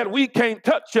transcendent that we can't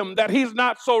touch him, that he's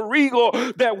not so regal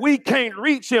that we can't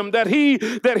reach him, that he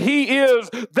is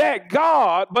that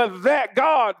God, but that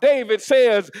God, David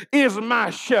says, is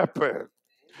my shepherd.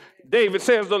 David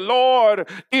says, the Lord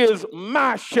is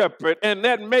my shepherd, and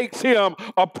that makes him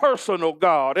a personal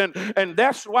God. And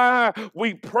that's why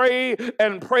we pray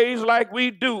and praise like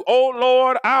we do. Oh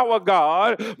Lord, our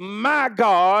God,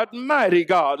 mighty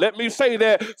God. Let me say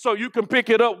that so you can pick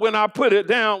it up when I put it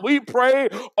down. We pray,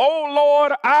 oh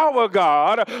Lord, our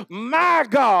God,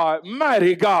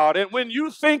 mighty God. And when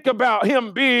you think about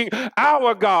him being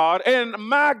our God and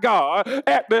my God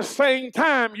at the same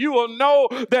time, you will know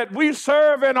that we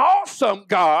serve an awesome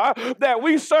God, that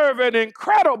we serve an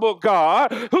incredible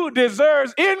God who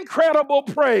deserves incredible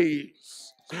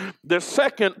praise. The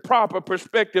second proper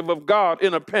perspective of God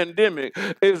in a pandemic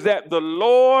is that the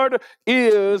Lord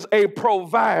is a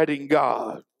providing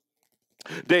God.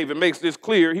 David makes this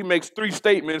clear. He makes 3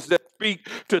 statements that speak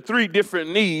to 3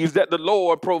 different needs that the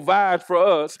Lord provides for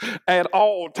us at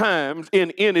all times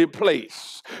in any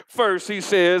place. First, he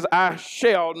says, I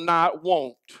shall not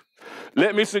want.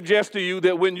 Let me suggest to you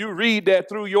that when you read that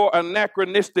through your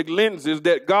anachronistic lenses,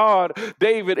 that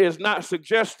David is not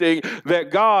suggesting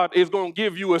that God is going to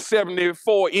give you a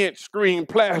 74-inch screen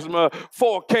plasma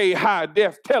 4K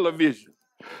high-def television.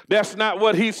 That's not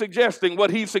what he's suggesting.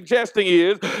 What he's suggesting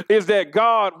is that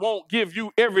God won't give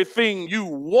you everything you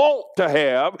want to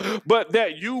have, but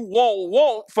that you won't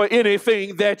want for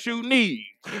anything that you need.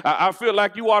 I feel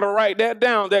like you ought to write that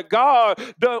down, that God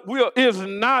is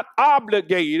not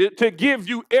obligated to give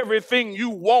you everything you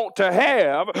want to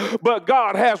have, but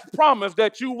God has promised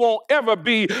that you won't ever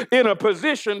be in a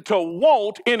position to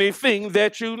want anything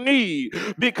that you need,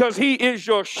 because he is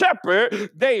your shepherd.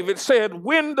 David said,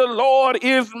 when the Lord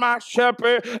is my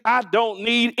shepherd, I don't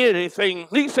need anything.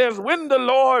 He says, when the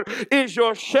Lord is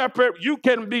your shepherd, you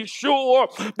can be sure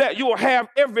that you'll have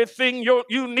everything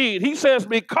you need. He says,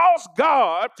 because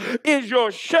God is your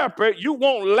shepherd, you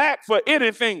won't lack for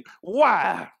anything.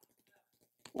 Why?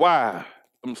 Why?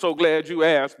 I'm so glad you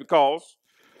asked, because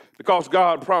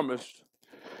God promised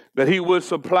that he would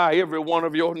supply every one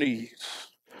of your needs.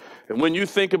 And when you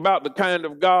think about the kind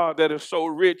of God that is so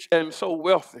rich and so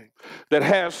wealthy, that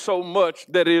has so much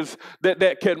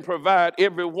that can provide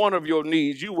every one of your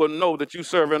needs, you will know that you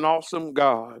serve an awesome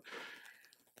God.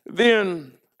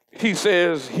 Then he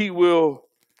says he will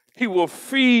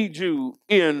feed you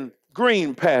in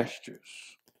green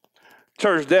pastures.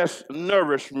 Church, that's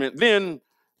nourishment. Then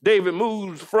David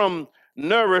moves from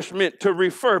nourishment to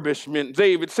refurbishment.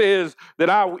 David says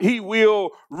that he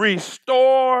will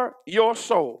restore your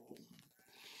soul.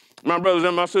 My brothers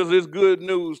and my sisters, it's good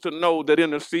news to know that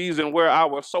in a season where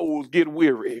our souls get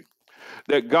weary,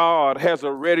 that God has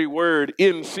a ready word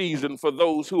in season for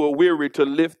those who are weary to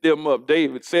lift them up.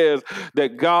 David says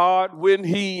that God, when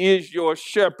he is your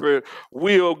shepherd,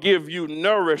 will give you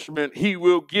nourishment. He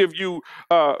will give you,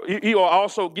 he will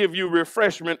also give you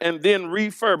refreshment and then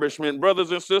refurbishment.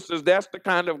 Brothers and sisters, that's the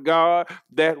kind of God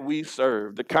that we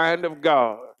serve, the kind of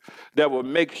God that will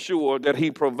make sure that he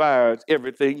provides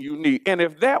everything you need. And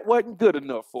if that wasn't good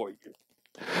enough for you,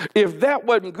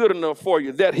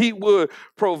 that he would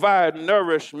provide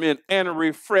nourishment and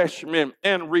refreshment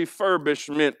and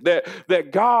refurbishment,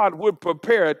 that God would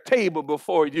prepare a table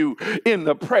before you in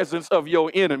the presence of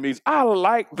your enemies. I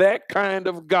like that kind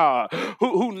of God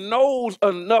who knows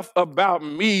enough about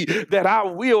me that I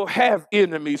will have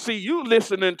enemies. See, you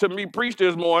listening to me preach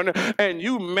this morning and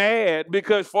you mad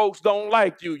because folks don't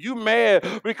like you. You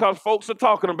mad because folks are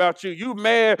talking about you. You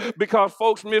mad because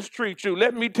folks mistreat you.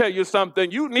 Let me tell you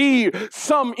something. You need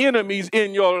some enemies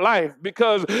in your life,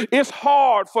 because it's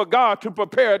hard for God to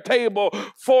prepare a table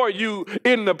for you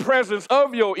in the presence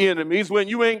of your enemies when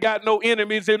you ain't got no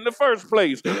enemies in the first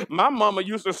place. My mama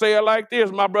used to say it like this,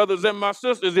 my brothers and my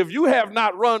sisters: if you have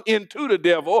not run into the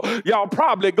devil, y'all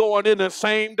probably going in the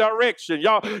same direction.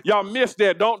 Y'all miss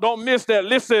that. Don't miss that.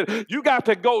 Listen, you got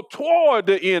to go toward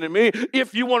the enemy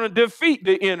if you want to defeat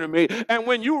the enemy. And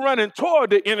when you running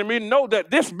toward the enemy, know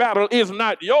that this battle is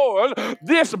not yours.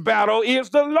 This battle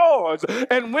is the Lord's.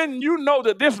 And when you know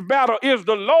that this battle is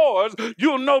the Lord's,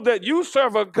 you'll know that you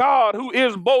serve a God who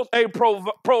is both a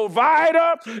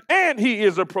provider and he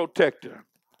is a protector.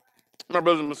 My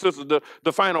brothers and my sisters,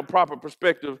 the final proper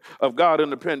perspective of God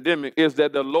in the pandemic is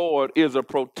that the Lord is a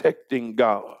protecting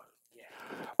God.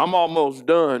 I'm almost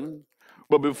done,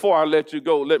 but before I let you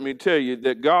go, let me tell you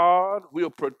that God will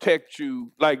protect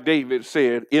you, like David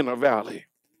said, in a valley.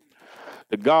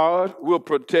 That God will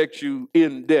protect you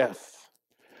in death.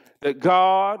 That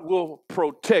God will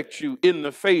protect you in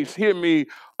the face, hear me,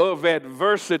 of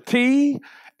adversity,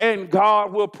 and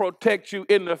God will protect you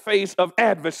in the face of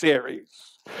adversaries.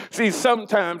 See,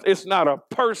 sometimes it's not a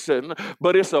person,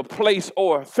 but it's a place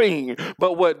or a thing.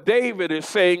 But what David is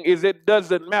saying is it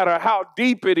doesn't matter how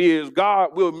deep it is,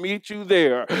 God will meet you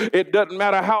there. It doesn't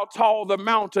matter how tall the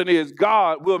mountain is,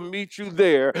 God will meet you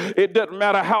there. It doesn't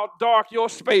matter how dark your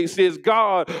space is,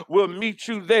 God will meet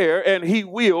you there, and he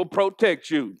will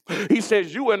protect you. He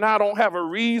says you and I don't have a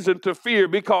reason to fear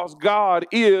because God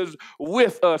is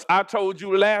with us. I told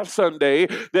you last Sunday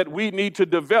that we need to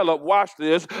develop, watch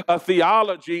this, a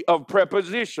theology of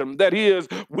preposition. That is,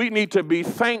 we need to be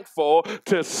thankful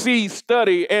to see,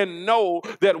 study, and know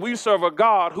that we serve a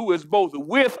God who is both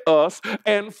with us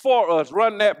and for us.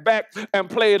 Run that back and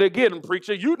play it again,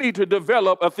 preacher. You need to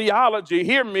develop a theology,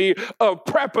 hear me, of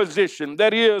preposition.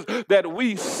 That is, that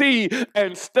we see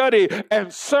and study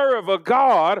and serve a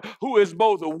God who is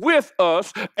both with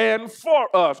us and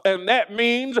for us. And that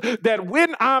means that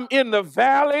when I'm in the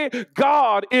valley,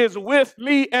 God is with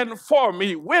me and for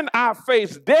me. When I face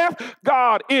face death,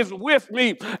 God is with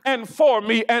me and for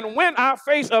me. And when I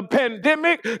face a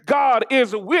pandemic, God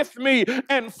is with me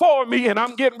and for me. And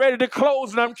I'm getting ready to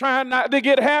close, and I'm trying not to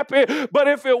get happy. But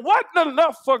if it wasn't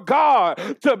enough for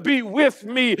God to be with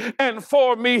me and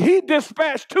for me, he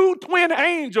dispatched two twin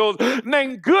angels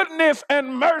named Goodness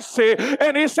and Mercy.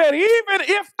 And he said, even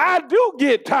if I do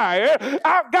get tired,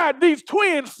 I've got these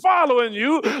twins following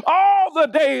you all the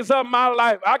days of my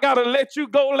life. I got to let you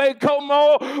go, Lake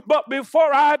Como. But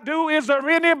before I do, is there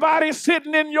anybody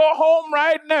sitting in your home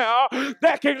right now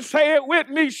that can say it with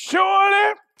me?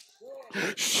 Surely,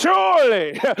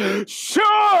 surely,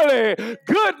 surely,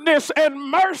 goodness and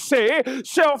mercy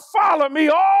shall follow me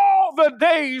all the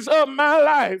days of my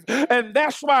life. And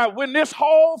that's why when this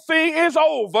whole thing is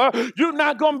over, you're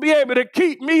not going to be able to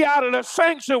keep me out of the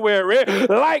sanctuary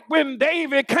like when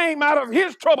David came out of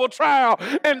his trouble, trial,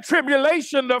 and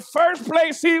tribulation. The first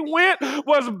place he went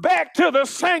was back to the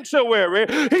sanctuary.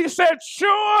 He said,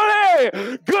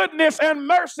 surely goodness and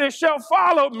mercy shall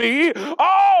follow me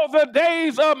all the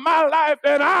days of my life.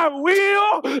 And I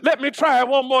will, let me try it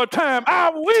one more time. I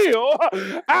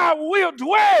will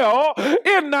dwell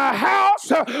in the house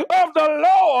of the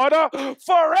Lord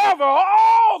forever,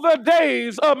 all the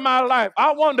days of my life.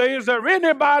 I wonder, is there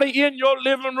anybody in your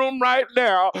living room right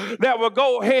now that will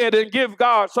go ahead and give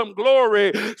God some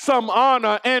glory, some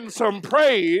honor, and some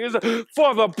praise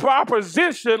for the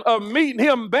proposition of meeting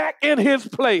him back in his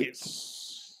place?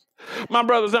 My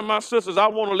brothers and my sisters, I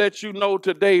want to let you know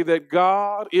today that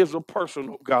God is a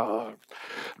personal God,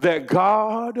 that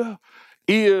God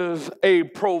is a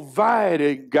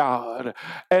providing God,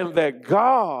 and that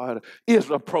God is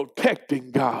a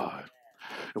protecting God.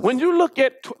 When you look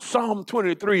at Psalm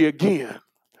 23 again,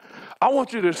 I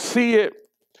want you to see it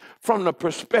from the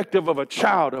perspective of a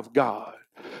child of God.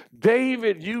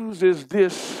 David uses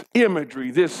this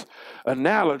imagery, this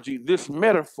analogy, this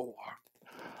metaphor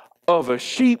of a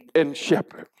sheep and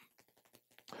shepherd.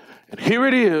 And here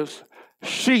it is,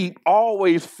 sheep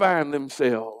always find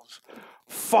themselves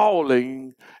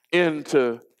falling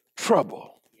into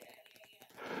trouble.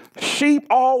 Sheep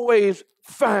always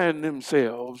find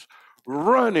themselves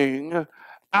running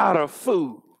out of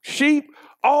food. Sheep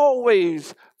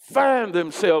always find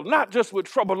themselves not just with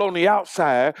trouble on the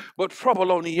outside, but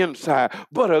trouble on the inside.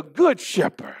 But a good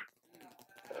shepherd,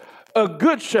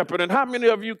 and how many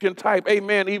of you can type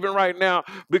amen even right now,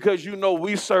 because you know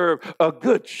we serve a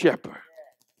good shepherd.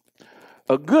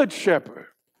 A good shepherd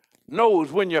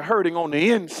knows when you're hurting on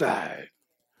the inside,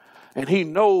 and he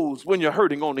knows when you're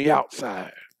hurting on the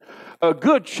outside. A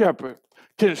good shepherd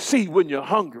can see when you're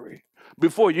hungry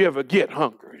before you ever get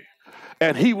hungry,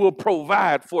 and he will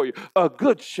provide for you. A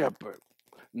good shepherd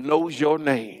knows your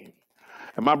name.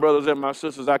 And my brothers and my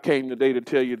sisters, I came today to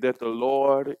tell you that the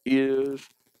Lord is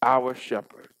our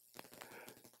shepherd,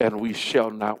 and we shall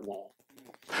not want.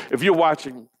 If you're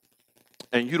watching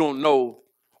and you don't know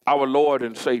our Lord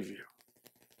and Savior,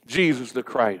 Jesus the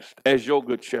Christ, as your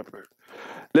good shepherd,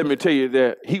 let me tell you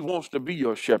that he wants to be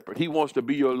your shepherd. He wants to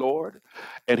be your Lord,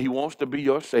 and he wants to be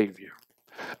your Savior.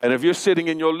 And if you're sitting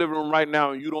in your living room right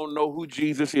now and you don't know who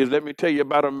Jesus is, let me tell you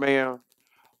about a man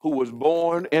who was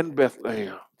born in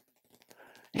Bethlehem.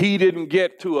 He didn't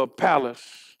get to a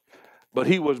palace, but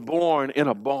he was born in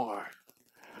a barn.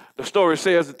 The story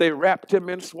says that they wrapped him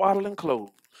in swaddling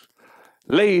clothes,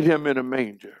 laid him in a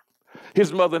manger.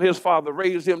 His mother and his father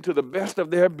raised him to the best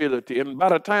of their ability. And by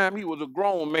the time he was a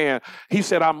grown man, he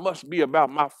said, I must be about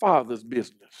my father's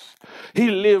business. He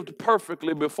lived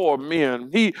perfectly before men.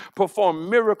 He performed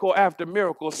miracle after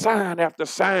miracle, sign after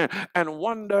sign, and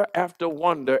wonder after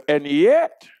wonder. And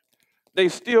yet, they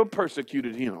still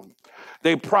persecuted him.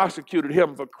 They prosecuted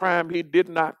him for crime he did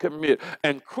not commit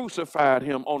and crucified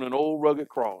him on an old rugged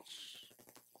cross.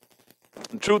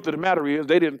 The truth of the matter is,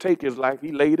 they didn't take his life.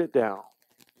 He laid it down.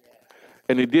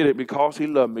 And he did it because he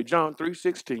loved me. John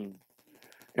 3:16.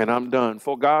 And I'm done.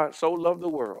 For God so loved the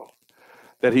world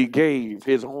that he gave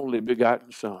his only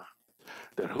begotten son,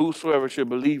 that whosoever should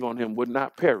believe on him would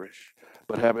not perish,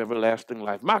 but have everlasting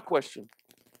life. My question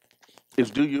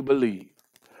is, do you believe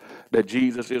that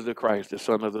Jesus is the Christ, the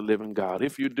Son of the living God?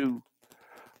 If you do,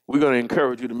 we're going to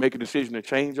encourage you to make a decision to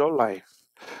change your life.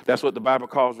 That's what the Bible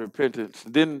calls repentance.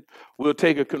 Then we'll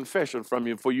take a confession from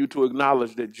you for you to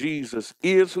acknowledge that Jesus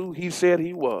is who he said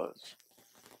he was.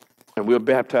 And we'll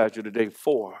baptize you today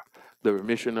for the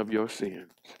remission of your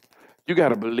sins. You got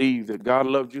to believe that God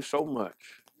loved you so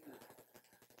much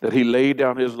that he laid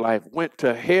down his life, went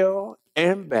to hell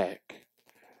and back.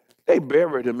 They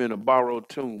buried him in a borrowed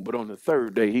tomb, but on the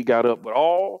third day he got up with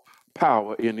all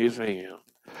power in his hand.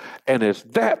 And it's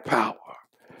that power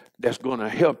that's going to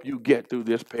help you get through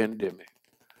this pandemic.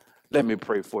 Let me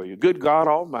pray for you. Good God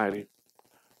Almighty,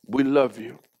 we love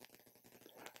you.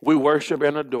 We worship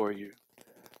and adore you.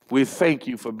 We thank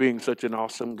you for being such an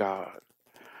awesome God.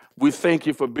 We thank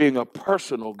you for being a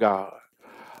personal God,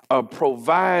 a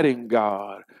providing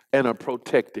God, and a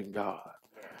protecting God.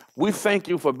 We thank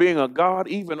you for being a God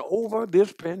even over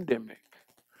this pandemic.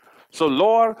 So,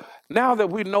 Lord, now that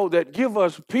we know that, give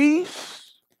us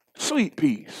peace, sweet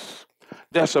peace,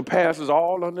 that surpasses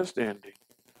all understanding.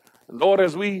 Lord,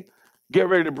 as we get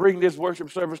ready to bring this worship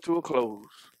service to a close,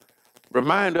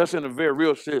 remind us in a very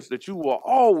real sense that you will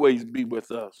always be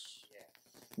with us,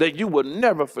 that you will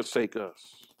never forsake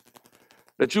us,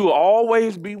 that you will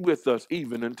always be with us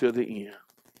even until the end.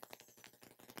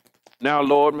 Now,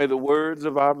 Lord, may the words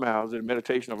of our mouths and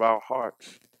meditation of our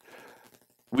hearts,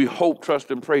 we hope,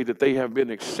 trust, and pray that they have been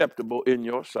acceptable in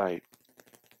your sight.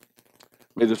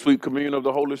 May the sweet communion of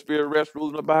the Holy Spirit rest, rule,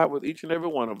 and abide with each and every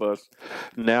one of us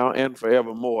now and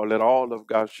forevermore. Let all of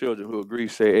God's children who agree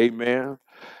say amen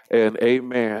and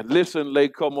amen. Listen,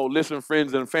 Lake Como, listen,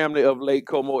 friends and family of Lake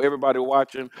Como, everybody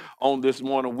watching on this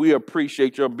morning, we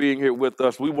appreciate your being here with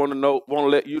us. We want to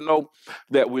let you know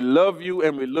that we love you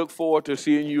and we look forward to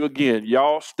seeing you again.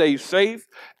 Y'all stay safe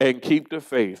and keep the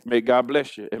faith. May God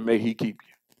bless you and may he keep you.